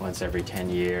once every 10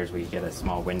 years we get a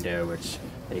small window which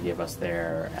they give us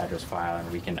their address file,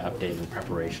 and we can update in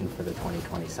preparation for the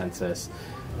 2020 census.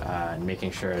 And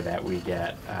making sure that we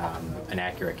get an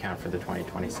accurate count for the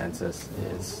 2020 census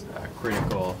is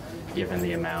critical, given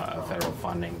the amount of federal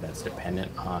funding that's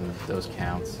dependent on those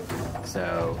counts.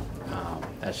 So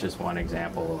that's just one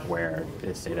example of where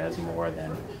this data has more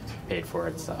than paid for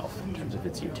itself in terms of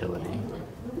its utility.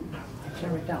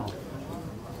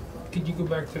 Could you go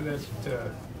back to that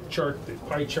chart, the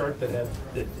pie chart that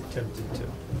attempted to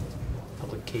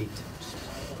allocate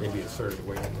maybe a third of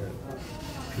the way in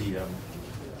there,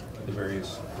 the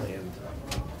various land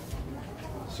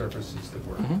surfaces that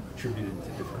were attributed to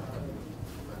different?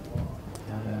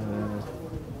 I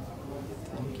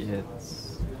think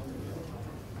it's...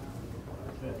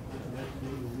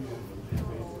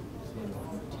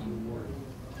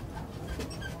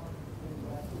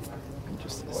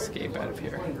 Just escape out of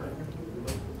here.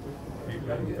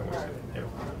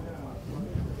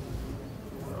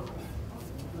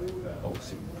 Oh,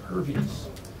 it's impervious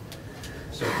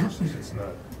surfaces. It's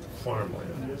not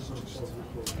farmland. It's just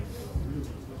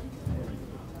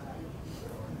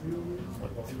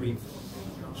three.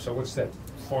 So what's that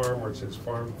farm where it says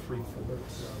farm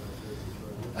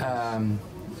 3/4?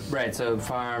 Right. So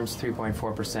farms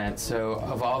 3.4%. So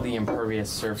of all the impervious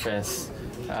surface.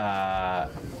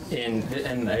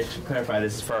 And I should clarify,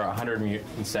 this is for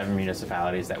 107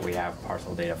 municipalities that we have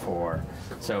parcel data for.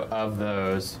 So of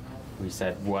those, we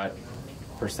said what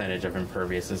percentage of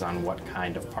impervious is on what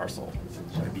kind of parcel.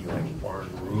 So it'd be like barn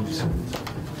roofs,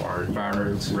 farm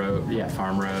roads,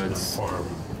 farm roads. Farm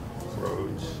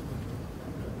roads.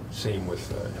 Same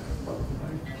with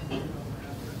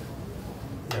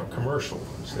commercial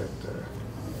ones that.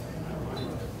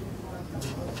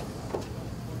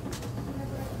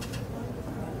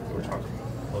 We're talking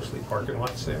mostly parking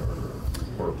lots there,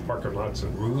 or parking lots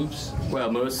and roofs? Well,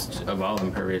 most of all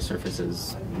impervious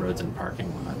surfaces, roads and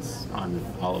parking lots on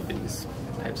all of these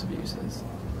types of uses.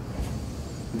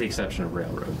 With the exception of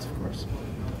railroads, of course.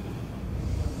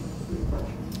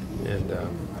 And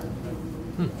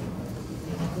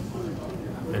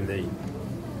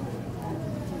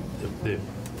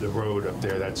the road up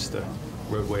there, that's the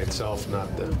roadway itself,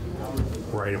 not the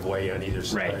right-of-way on either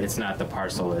side. Right, it's not the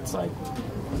parcel, it's like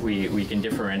we can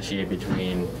differentiate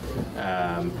between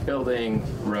building,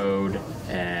 road,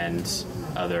 and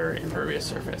other impervious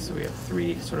surface. So we have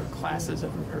three sort of classes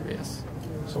of impervious.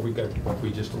 So if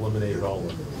we just eliminated all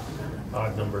the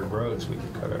odd numbered roads, we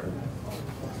could cut our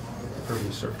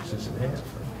impervious surfaces in half.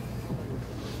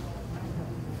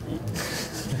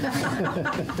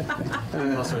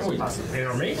 All sorts of possibilities. And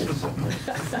our maintenance.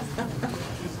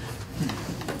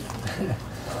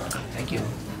 Thank you.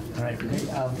 All right, great.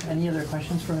 Any other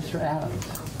questions for Mr. Adams?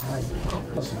 All right.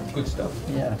 That's good stuff.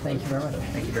 Yeah, thank you very much.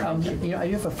 Thank you very much. I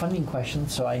do have a funding question,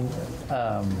 so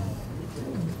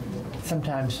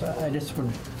sometimes I just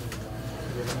would.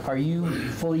 Are you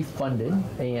fully funded,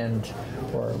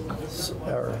 or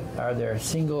are there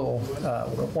single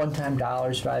one-time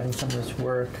dollars driving some of this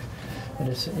work?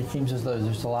 It seems as though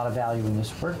there's a lot of value in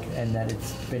this work, and that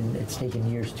it's taken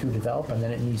years to develop, and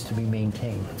then it needs to be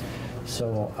maintained.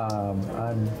 So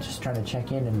I'm just trying to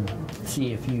check in and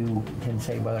see if you can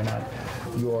say whether or not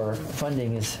your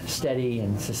funding is steady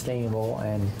and sustainable,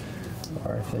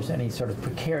 or if there's any sort of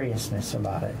precariousness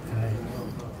about it.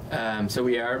 So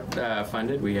we are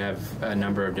funded. We have a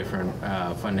number of different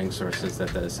funding sources that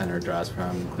the center draws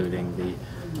from, including the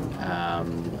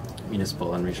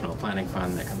Municipal and Regional Planning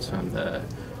Fund that comes from the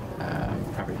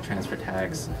property transfer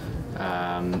tax.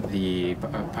 The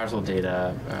parcel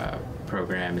data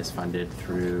program is funded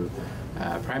through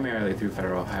primarily through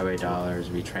federal highway dollars,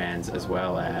 VTrans, as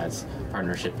well as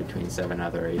partnership between 7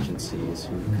 other agencies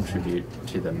who contribute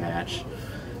to the match.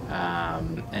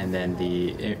 And then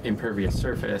the impervious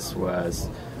surface was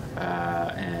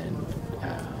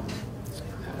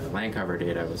land cover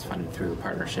data was funded through a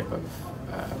partnership of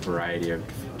a variety of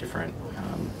different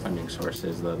funding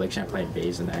sources. The Lake Champlain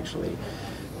Basin actually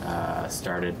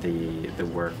started the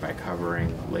work by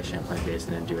covering Lake Champlain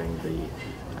Basin and doing the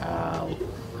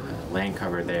land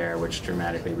cover there, which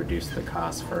dramatically reduced the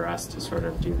cost for us to sort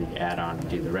of do the add-on and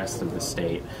do the rest of the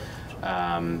state.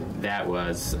 That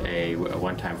was a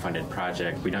one-time funded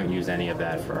project. We don't use any of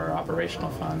that for our operational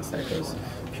funds. That goes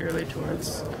purely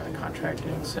towards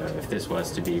contracting. So if this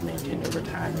was to be maintained over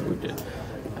time, it would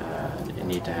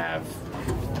need to have.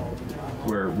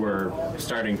 We're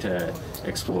starting to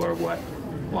explore what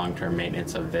long-term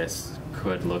maintenance of this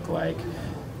could look like.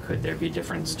 Could there be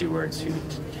different stewards who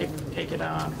take it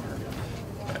on?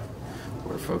 But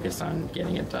we're focused on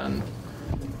getting it done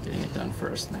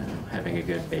first now, having a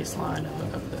good baseline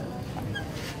of the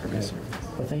impervious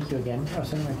surface. Well, thank you again. Oh,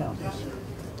 send it right down.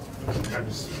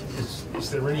 Is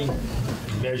there any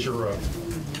measure of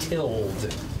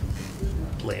tilled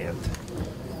land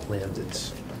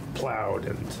that's plowed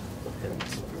and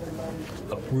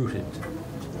uprooted?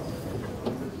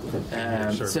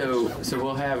 So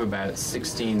we'll have about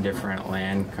 16 different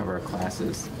land cover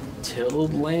classes.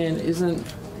 Tilled land isn't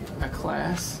a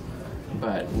class,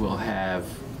 but we'll have,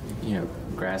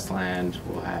 grassland.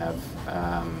 We'll have.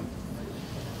 I'm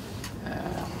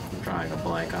drawing a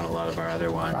blank on a lot of our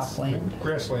other ones. Cropland.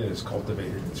 Grassland is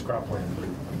cultivated. It's cropland, but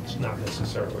it's not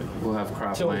necessarily. We'll have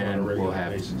cropland. We'll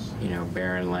have basis.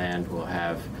 Barren land. We'll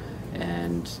have,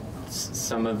 and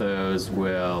some of those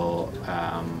will.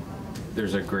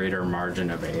 There's a greater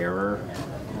margin of error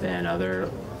than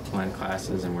other land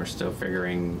classes, and we're still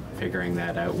figuring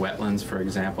that out. Wetlands, for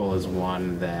example, is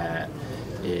one that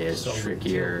is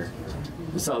trickier.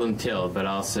 Seldom tilled, but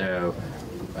also,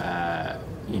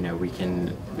 we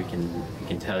can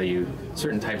tell you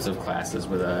certain types of classes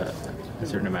with a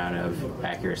certain amount of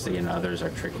accuracy, and others are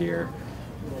trickier.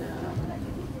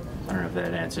 I don't know if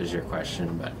that answers your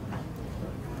question, but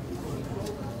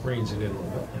Reins it in a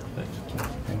little bit. Thanks.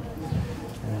 Okay.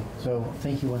 So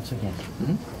thank you once again.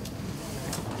 mm-hmm.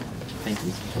 Thank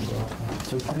you.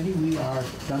 So committee, we are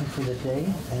done for the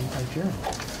day and adjourned.